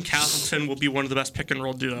 Lofton and Castleton will be one of the best pick and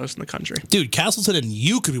roll duos in the country. Dude, Castleton and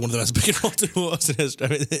you could be one of the best pick and roll duos in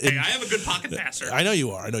history. Hey, I have a good pocket passer. I know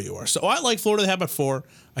you are. So I like Florida. They have at 4.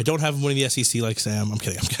 I don't have them winning the SEC like Sam. I'm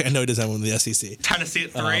kidding. I know he doesn't have them winning the SEC. Tennessee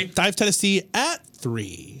at 3. I have Tennessee at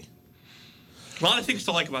 3. A lot of things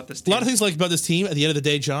to like about this team. A lot of things to like about this team. At the end of the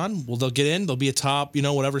day, John, they'll get in. They'll be a top,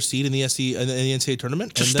 whatever seed in the NCAA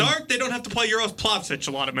tournament. To start, they don't have to play Euros Plavsic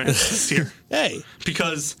a lot of minutes this year. Hey,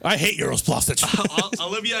 because I hate Euros Plavsic.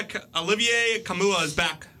 Olivier Kamua is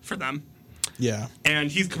back for them. Yeah, and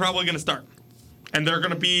he's probably going to start. And they're going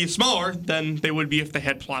to be smaller than they would be if they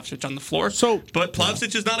had Plavsic on the floor. But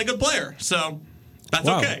Plavsic is not a good player, so that's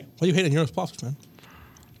okay. Why do you hate on Euros Plavsic, man?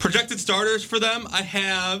 Projected starters for them, I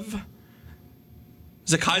have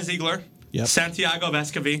Zakai Ziegler, Santiago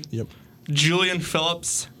Vescovi, Julian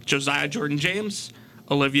Phillips, Josiah Jordan-James,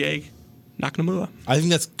 Olivier Nakamura. I think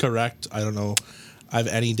that's correct. I don't know I have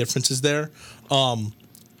any differences there. A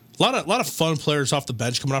lot of fun players off the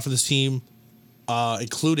bench coming off of this team,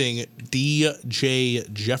 including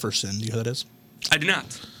DJ Jefferson. Do you know who that is? I do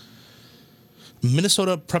not.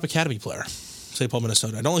 Minnesota Prep Academy player. St. Paul,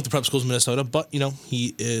 Minnesota. I don't like the prep schools in Minnesota, but,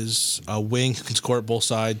 he is a wing who can score at both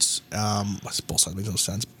sides. Both sides makes no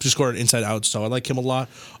sense. Just score it inside out, so I like him a lot.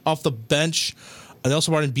 Off the bench, and they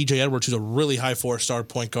also brought in B.J. Edwards, who's a really high 4-star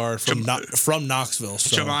point guard from Knoxville.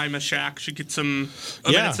 So. Jemai Mashak should get some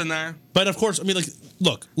minutes in there. But, of course,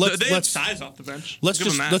 look. They have size off the bench. Let's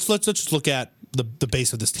just look at the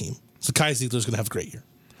base of this team. So Kai Ziegler's going to have a great year.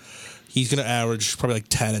 He's going to average probably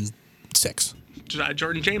 10 and 6. Josiah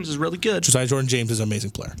Jordan-James is really good. Josiah Jordan-James is an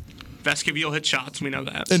amazing player. Vescovi will hit shots. We know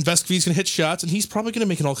that. And Vescovi's going to hit shots, and he's probably going to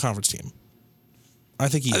make an all-conference team. I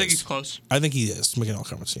think he is. I think he's close. I think he is to make an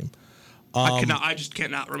all-conference team. I just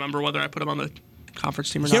cannot remember whether I put him on the conference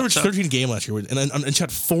team or not. He averaged 13 a game last year, and shot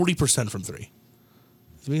 40% from 3.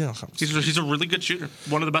 He's a really good shooter.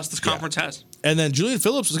 One of the best this conference has. And then Julian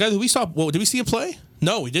Phillips was the guy who we saw. Well, did we see him play?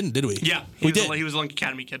 No, we didn't, did we? Yeah, we did. He was a Link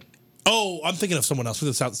Academy kid. Oh, I'm thinking of someone else. The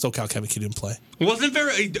SoCal Academy kid didn't play.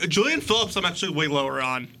 Julian Phillips, I'm actually way lower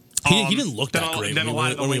on. He didn't look that great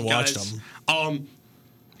when we watched him.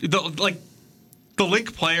 The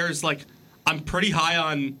Link players, I'm pretty high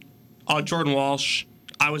on Jordan Walsh.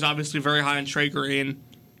 I was obviously very high on Trey Green.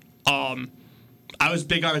 I was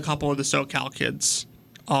big on a couple of the SoCal kids.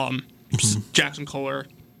 Jackson Kohler,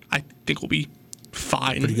 I think will be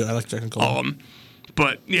fine. Pretty good. I like Jackson Kohler.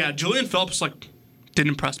 But yeah, Julian Phillips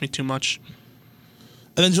didn't impress me too much.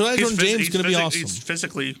 And then Josiah Jordan-James is going to be awesome. He's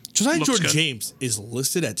physically Josiah Jordan-James is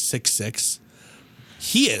listed at 6'6".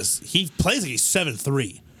 He plays like he's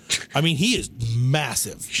 7'3". I mean, he is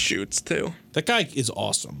massive. Shoots too. That guy is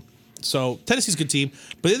awesome. So Tennessee's a good team,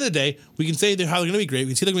 but at the end of the day, we can say how they're going to be great.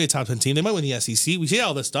 We can see they're going to be a top 10 team. They might win the SEC. We see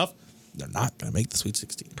all this stuff. They're not going to make the Sweet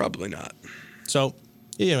 16. Probably not. So,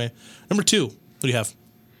 yeah, anyway. Number 2, what do you have?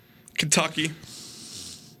 Kentucky.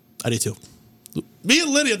 I do too. Me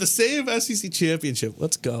and Liddy have the same SEC championship.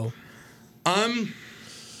 Let's go. I'm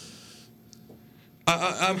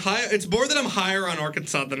high. It's more that I'm higher on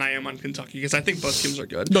Arkansas than I am on Kentucky because I think both teams are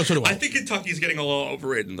good. No, so do I. I think Kentucky's getting a little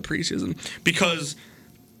overrated in the preseason because,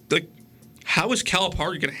 like, how is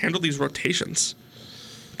Calipari going to handle these rotations?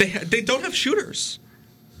 They don't have shooters.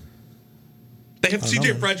 They have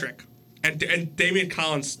C.J. Frederick and Damian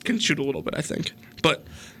Collins can shoot a little bit, I think, but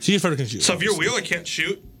C.J. Frederick can shoot. Xavier Wheeler can't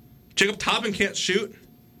shoot. Jacob Toppin can't shoot.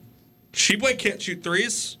 Sheboy can't shoot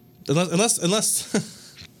threes. Unless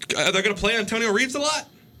they're going to play Antonio Reeves a lot?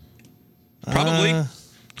 Probably.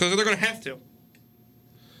 Because they're going to have to.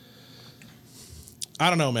 I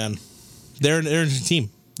don't know, man. They're an interesting team.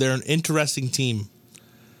 They're an interesting team.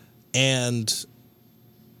 And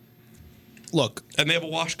look. And they have a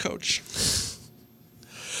wash coach.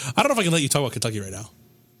 I don't know if I can let you talk about Kentucky right now.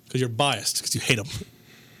 Because you're biased. Because you hate them.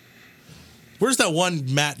 Where's that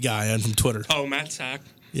one Matt guy on from Twitter? Oh, Matt Sack.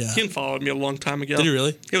 Yeah. He followed me a long time ago. Did he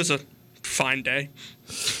really? It was a fine day.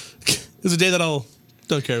 It was a day that I'll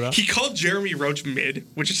don't care about. He called Jeremy Roach mid,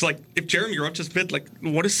 which is like, if Jeremy Roach is mid, like,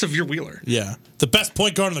 what is Xavier Wheeler? Yeah. The best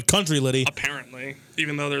point guard in the country, Liddy. Apparently.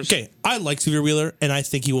 Even though there's... Okay, I like Xavier Wheeler, and I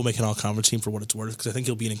think he will make an all-conference team for what it's worth, because I think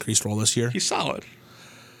he'll be an increased role this year. He's solid.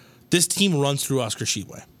 This team runs through Oscar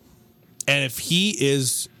Tshiebwe. And if he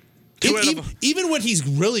is... Even when he's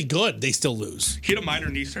really good, they still lose. He had a minor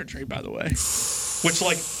knee surgery, by the way. Which,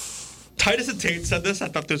 like, Titus and Tate said this. I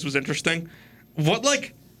thought this was interesting. What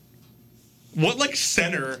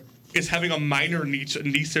center is having a minor knee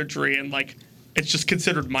surgery and, like, it's just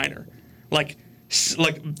considered minor? Like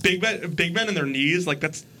big men in their knees, like,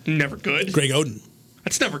 that's never good. Greg Oden.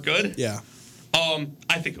 That's never good. Yeah. I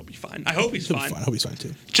think he'll be fine. I hope he's fine. I hope he's fine,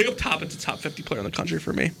 too. Jacob Toppin's a top 50 player in the country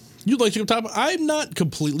for me. You like Jacob Toppin? I'm not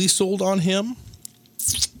completely sold on him.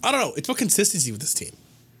 I don't know. It's about consistency with this team.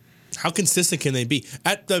 How consistent can they be?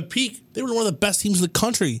 At the peak, they were one of the best teams in the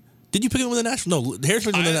country. Did you pick them to win the national? No, Harris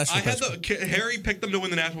picked them to win the national. Harry picked them to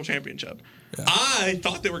win the national championship. Yeah. I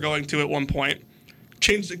thought they were going to at one point.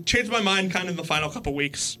 Changed my mind kind of in the final couple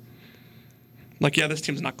weeks. Like, yeah, this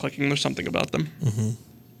team's not clicking. There's something about them. Mm-hmm.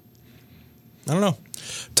 I don't know.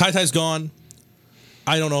 Ty-Ty's gone.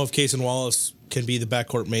 I don't know if Case and Wallace can be the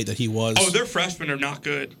backcourt mate that he was. Oh, their freshmen are not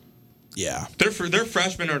good. Yeah. Their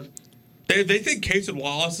freshmen are... They think Case and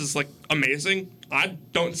Wallace is, like, amazing. I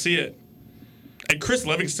don't see it. And Chris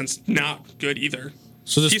Livingston's not good either.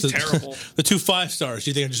 So he's terrible. The 2 5-stars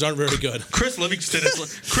you think just aren't very good. Chris Livingston,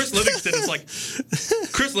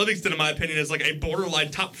 in my opinion, is like a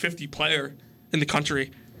borderline top 50 player in the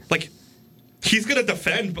country. Like, he's gonna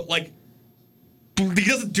defend, but like he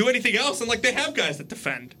doesn't do anything else. And like they have guys that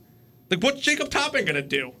defend. Like, what's Jacob Toppin gonna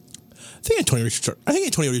do? I think Antonio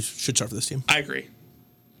Reeves should start for this team. I agree.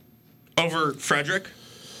 Over Frederick.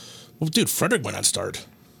 Well, dude, Frederick might not start.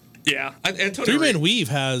 Yeah, Antonio. Three-man weave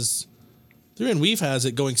has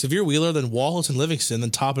it going Xavier Wheeler, then Wallace and Livingston,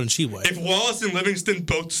 then Toppin and Tshiebwe. If Wallace and Livingston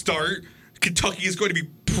both start, Kentucky is going to be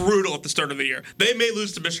brutal at the start of the year. They may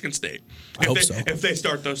lose to Michigan State. I hope so. If they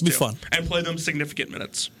start those It'll two. be fun. And play them significant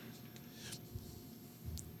minutes.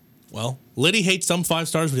 Well, Liddy hates some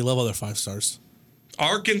 5-stars, but he loves other 5-stars.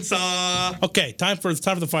 Arkansas. Okay, time for the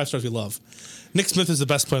 5-stars we love. Nick Smith is the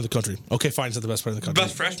best player in the country. Okay, fine, he's not the best player in the country.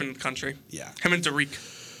 Best freshman in the country. Yeah. Him and Derek.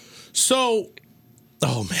 So,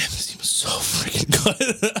 oh man, this team is so freaking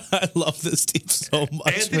good. I love this team so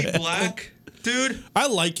much. Anthony Black, dude. I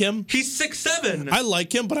like him. He's 6'7". I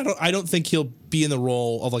like him, but I don't think he'll be in the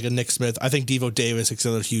role of like a Nick Smith. I think Devo Davis takes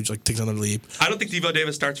another leap. I don't think Devo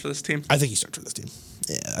Davis starts for this team. I think he starts for this team.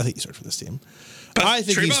 Yeah, I think he starts for this team. But I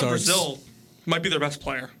think he Trayvon starts. Brazil might be their best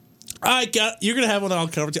player. You're gonna have one that I'll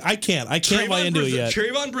cover. I can't buy into it yet.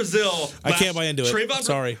 Trayvon Brazil. I can't buy into it.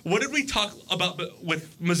 Sorry. What did we talk about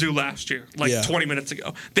with Mizzou last year? 20 minutes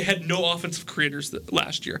ago. They had no offensive creators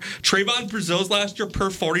last year. Trayvon Brazil's last year per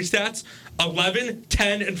 40 stats, 11,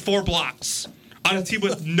 10, and 4 blocks on a team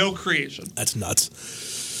with no creation. That's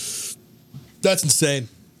nuts. That's insane.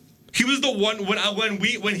 He was the one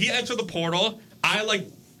when he entered the portal. I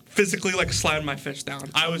physically slammed my fist down.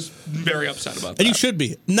 I was very upset about that. And you should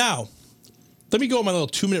be. Now, let me go on my little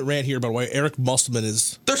 2-minute rant here about why Eric Musselman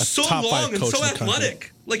is They're a so top 5 long and coach so in the country.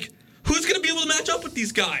 athletic. Who's going to be able to match up with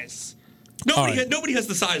these guys? Nobody has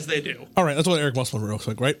the size they do. All right, let's look at Eric Musselman real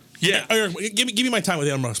quick, right? Yeah. Eric, give me my time with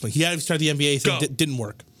Eric Musselman. He had to start the NBA thing, didn't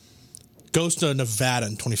work. Goes to Nevada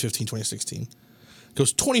in 2015, 2016.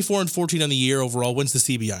 Goes 24-14 on the year overall. Wins the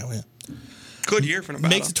CBI. Yeah. Good year for Nevada.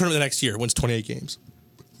 Makes the tournament the next year. Wins 28 games.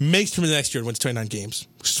 Makes the tournament the next year. Wins 29 games.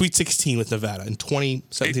 Sweet 16 with Nevada in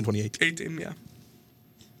 2017, 2018. 18, yeah.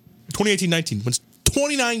 2018-19. Wins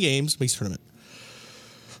 29 games. Makes the tournament.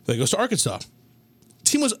 Then goes to Arkansas.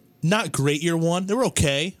 Team was not great year one. They were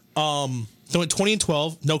okay. They went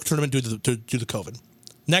 20-12. No tournament due to the COVID.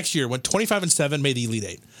 Next year, went 25-7. Made the Elite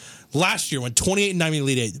Eight. Last year, went 28-9 in the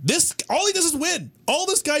Elite Eight. All he does is win. All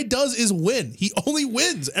this guy does is win. He only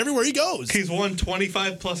wins everywhere he goes. He's won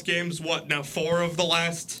 25-plus games, what, now 4 of the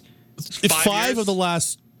last 5 years? of the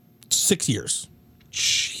last 6 years.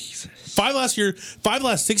 Jesus. 5 the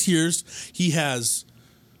last 6 years, he has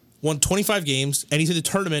won 25 games, and he's in the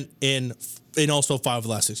tournament in also 5 of the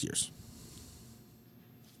last 6 years.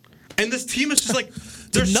 And this team is just like...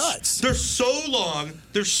 They're nuts. They're so long.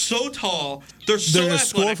 They're so tall. They're so going to athletic.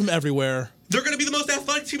 score from everywhere. They're going to be the most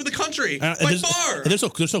athletic team in the country by far. And there's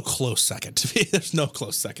no close second to me. There's no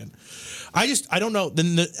close second. I don't know.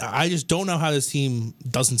 I just don't know how this team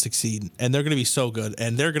doesn't succeed. And they're going to be so good.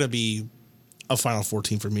 And they're going to be a Final Four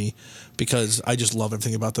team for me because I just love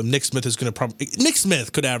everything about them. Nick Smith is going to Nick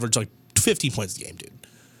Smith could average like 15 points a game, dude.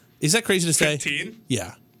 Is that crazy to say? 15?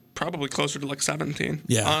 Yeah. Probably closer to like 17.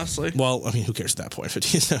 Yeah. Honestly. Well, I mean, who cares at that point?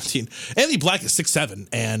 15, 17. Anthony Black is 6'7",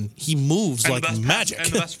 and he moves like magic. And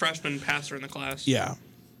the best freshman passer in the class. Yeah.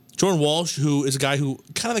 Jordan Walsh, who is a guy who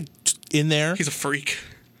kind of like in there. He's a freak.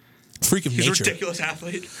 Freak of nature. He's a ridiculous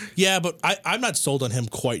athlete. Yeah, but I'm not sold on him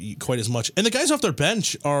quite as much. And the guys off their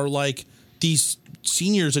bench are like these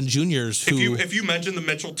seniors and juniors who... If you mention the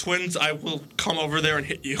Mitchell twins, I will come over there and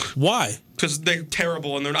hit you. Why? Because they're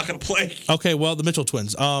terrible and they're not going to play. Okay, well, the Mitchell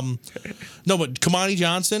twins. No, but Kamani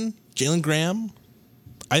Johnson, Jalen Graham,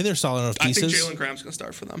 I think they're solid enough pieces. I think Jalen Graham's going to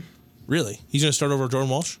start for them. Really? He's going to start over Jordan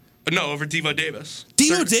Walsh? No, over Devo Davis.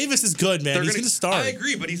 Devo Davis is good, man. He's going to start. I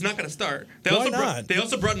agree, but he's not going to start. Why not? They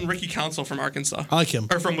also brought in Ricky Council from Arkansas. I like him.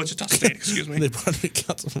 Or from Wichita State, excuse me. They brought in Ricky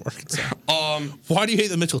Council from Arkansas. Why do you hate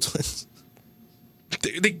the Mitchell twins?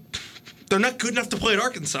 They're not good enough to play at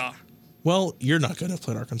Arkansas. Well, you're not good enough to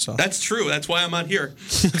play at Arkansas. That's true. That's why I'm out here.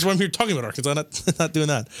 That's why I'm here talking about Arkansas, not doing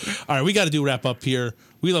that. All right, we got to wrap up here.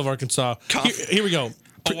 We love Arkansas. Here we go.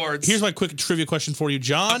 Awards. Here's my quick trivia question for you,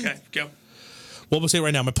 John. Okay, go. Well, we'll say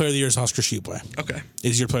right now, my player of the year is Oscar Tshiebwe. Okay.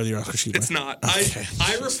 Is your player of the year Oscar Tshiebwe? It's not. Okay.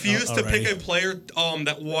 I refuse to pick a player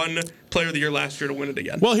that won player of the year last year to win it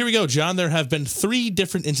again. Well, here we go, John. There have been 3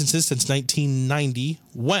 different instances since 1990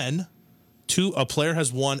 when a player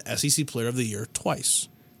has won SEC Player of the Year twice.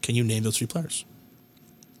 Can you name those 3 players?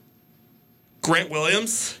 Grant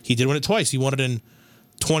Williams. He did win it twice. He won it in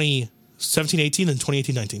 2017-18 and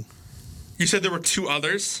 2018-19. You said there were 2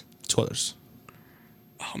 others? 2 others.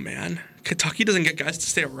 Oh, man. Kentucky doesn't get guys to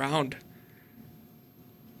stay around.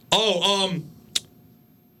 Joakim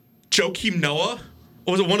Noah?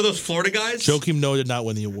 Or was it one of those Florida guys? Joakim Noah did not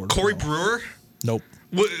win the award. Corey Brewer? Nope.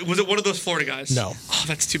 Was it one of those Florida guys? No. Oh,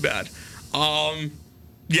 that's too bad.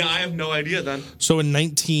 Yeah, I have no idea then. So in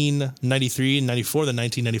 1993 and 94, then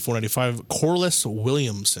 1994-95, Corliss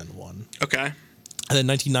Williamson won. Okay. And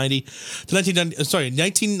then 1990-91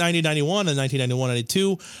 and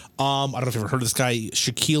 1991-92. I don't know if you've ever heard of this guy,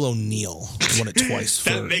 Shaquille O'Neal. Won it twice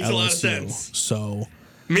for That makes LSU. a lot of sense. So...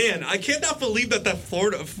 Man, I cannot believe that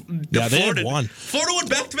Florida... they had won. Florida won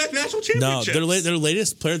back-to-back national No, championships. their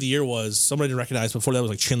latest player of the year was somebody I didn't recognize. Before that was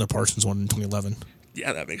like Chandler Parsons won in 2011.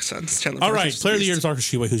 Yeah, that makes sense. Chandler All right, Parsons player of the year is Oscar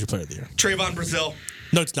Tshiebwe. Who's your player of the year? Trayvon Brazile.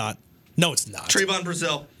 No, it's not. No, it's not. Trayvon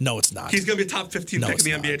Brazile. No, it's not. He's going to be a top 15 pick in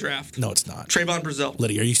the not. NBA draft. No, it's not. Trayvon Brazile.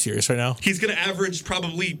 Liddy, are you serious right now? He's going to average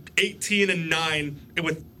probably 18 and 9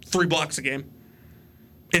 with 3 blocks a game.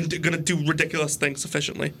 And going to do ridiculous things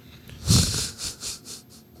efficiently.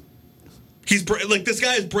 He's like, this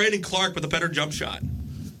guy is Brandon Clark with a better jump shot.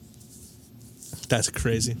 That's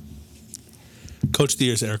crazy. Coach of the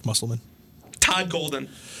year is Eric Musselman. Todd Golden.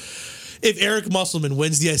 If Eric Musselman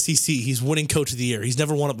wins the SEC, he's winning Coach of the Year. He's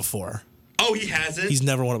never won it before. Oh, he hasn't? He's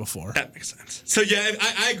never won it before. That makes sense. So, yeah,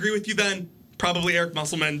 I agree with you then. Probably Eric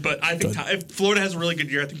Musselman, but I think if Florida has a really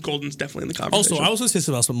good year, I think Golden's definitely in the conversation. Also, I was going to say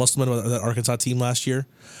something else, but Musselman with that Arkansas team last year,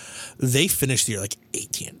 they finished the year like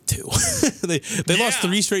 18-2. they lost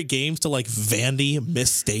 3 straight games to like Vandy,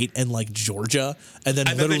 Miss State, and like Georgia, and then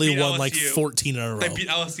literally won like 14 in a row. They beat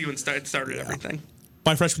LSU and started everything.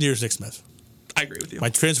 My freshman year is Nick Smith. I agree with you. My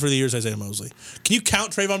transfer of the year is Isaiah Mosley. Can you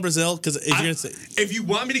count Trayvon Brazile? Because if you're gonna say, if you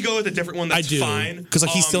want me to go with a different one, that's fine. Because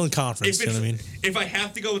like he's still in conference. You know what I mean? If I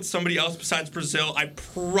have to go with somebody else besides Brazile, I'm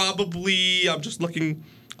just looking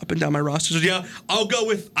up and down my rosters. Yeah, I'll go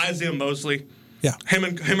with Isaiah Mosley. Yeah. Him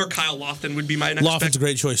or Kyle Lofton would be my next Lofton's pick. a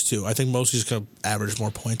great choice, too. I think Mosley's going to average more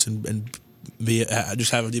points and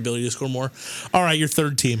just have the ability to score more. All right, your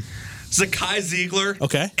third team. Zakai Ziegler.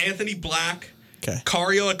 Okay. Anthony Black. Okay.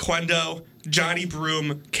 Cario Aquendo. Johnny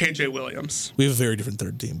Broom. KJ Williams. We have a very different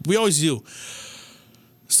third team. We always do.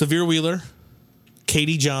 Severe Wheeler,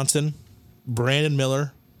 Katie Johnson, Brandon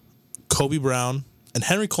Miller, Kobe Brown, and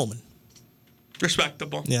Henry Coleman.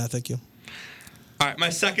 Respectable. Yeah, thank you. All right, my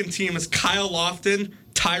second team is Kyle Lofton,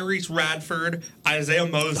 Tyrese Radford, Isaiah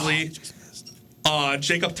Mosley,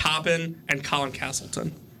 Jacob Toppin, and Colin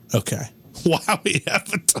Castleton. Okay. Wow, we have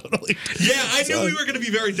a totally... Yeah, I knew we were going to be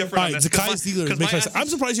very different on this. Zakai Ziegler makes sense. I'm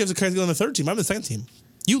surprised you have Zakai Ziegler on the third team. I'm the second team.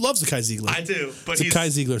 You love Zakai Ziegler. I do, but Zakai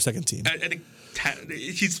Ziegler, second team. I think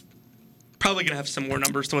he's probably going to have similar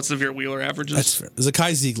numbers to what Severe Wheeler averages. That's fair.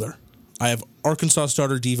 Zakai Ziegler. I have Arkansas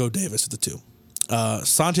starter Devo Davis at the 2.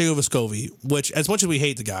 Santiago Vescovi, which, as much as we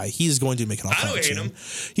hate the guy, he's going to make an all-time I don't hate team. him.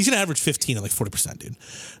 He's going to average 15 at like 40%, dude.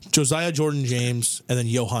 Josiah Jordan James, and then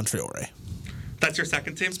Johan Traore. That's your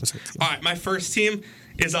second team? All right, my first team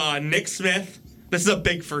is Nick Smith. This is a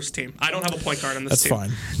big first team. I don't have a point guard on this team.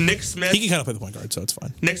 That's fine. Nick Smith. He can kind of play the point guard, so it's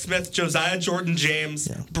fine. Nick Smith, Josiah Jordan James,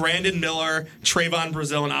 Brandon Miller, Trayvon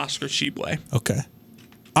Brazil, and Oscar Tshiebwe. Okay.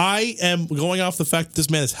 I am going off the fact that this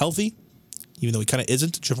man is healthy, even though he kind of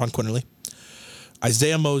isn't. Javon Quinterly.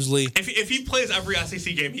 Isaiah Mosley. If he plays every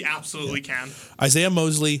SEC game, he absolutely can. Isaiah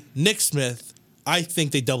Mosley, Nick Smith. I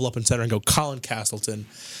think they double up in center and go Colin Castleton.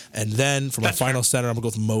 And then for my final center, I'm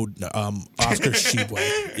going to go with Oscar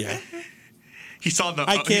Tshiebwe. Yeah. He saw the.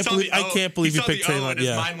 I can't believe you picked Trayvon. Trayvon.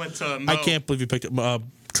 Yeah. Mind went to Mo. I can't believe you picked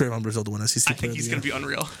Trayvon Brazil to win SEC. I think he's going to be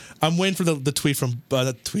unreal. I'm waiting for the tweet from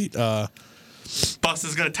that tweet. Bus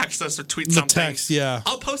is going to text us or tweet The something. text, yeah.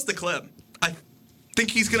 I'll post the clip. I think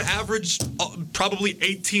he's going to average probably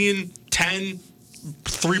 18, 10,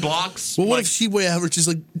 3 blocks. Well, what if Tshiebwe averages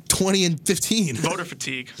like 20 and 15? Voter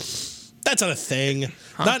fatigue. That's not a thing.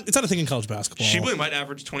 It's not a thing in college basketball. Tshiebwe might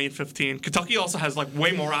average 20 and 15. Kentucky also has like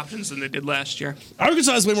way more options than they did last year.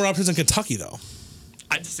 Arkansas has way more options than Kentucky, though.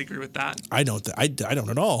 I disagree with that. I don't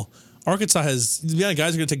at all. Arkansas has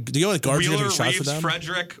guys are going to take. Do you know like guards are Wheeler, going to take shots for Reeves, them?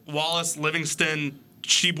 Frederick, Wallace, Livingston,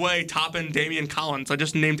 Tshiebwe, Toppin, Damian Collins. I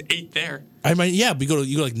just named 8 there. I mean, yeah, but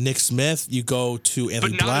you go like Nick Smith. You go to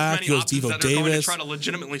Anthony But not Black. as You many go to options Devo that are going to Davis. try to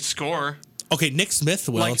legitimately score. Okay, Nick Smith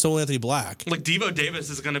will, and so will Anthony Black. Like Devo Davis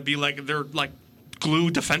is going to be like their like glue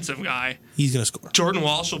defensive guy. He's going to score. Jordan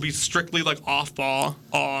Walsh will be strictly like off ball.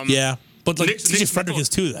 Yeah, but like Nick Frederick is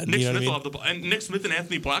too. Then Nick you know Smith what I will mean? have the ball, and Nick Smith and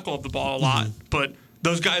Anthony Black will have the ball a lot. But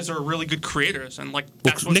those guys are really good creators, and like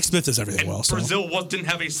that's what Nick Smith does everything and well. So. Brazil didn't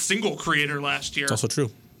have a single creator last year. It's also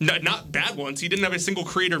true. Not bad ones. He didn't have a single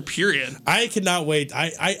creator. Period. I cannot wait.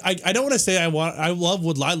 I don't want to say I love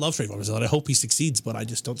Trayvon Brazil, and I hope he succeeds, but I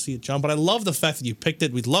just don't see it, John. But I love the fact that you picked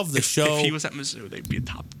it. We love the show. If he was at Mizzou, they'd be a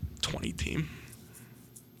top 20 team.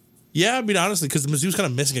 Yeah, I mean honestly, because Mizzou's kind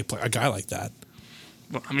of missing a guy like that.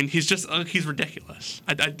 Well, I mean, he's just he's ridiculous.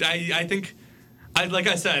 I think, like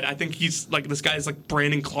I said, I think he's like this guy's like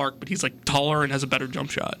Brandon Clark, but he's like taller and has a better jump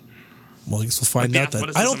shot. Well, I guess we'll find Like, out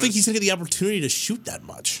that. I don't think he's going to get the opportunity to shoot that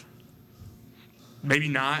much. Maybe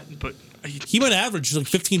not, but he might average like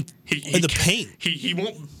 15 in the paint. He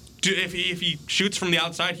won't do if he shoots from the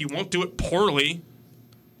outside. He won't do it poorly.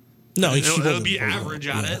 No, it'll be average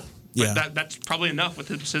at it. But Yeah. that's probably enough with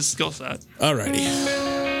his skill set.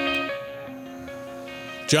 Alrighty,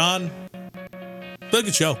 John. Been a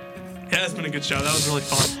good show. Yeah, it's been a good show. That was really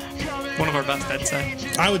fun. One of our best, I'd say.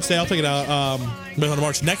 I would say I'll take it out. Middle of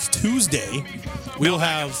March next Tuesday. We'll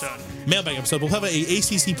have mailbag episode. We'll have a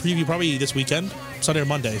ACC preview probably this weekend, Sunday or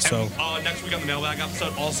Monday. So And, next week on the mailbag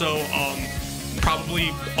episode, also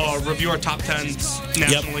probably review our top 10s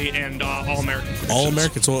nationally and All American. All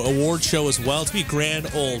American. So award show as well. It's gonna be a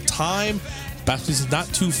grand old time. Basketball is not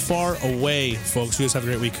too far away, folks. You guys have a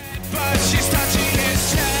great week. But she's touching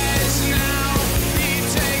his chest.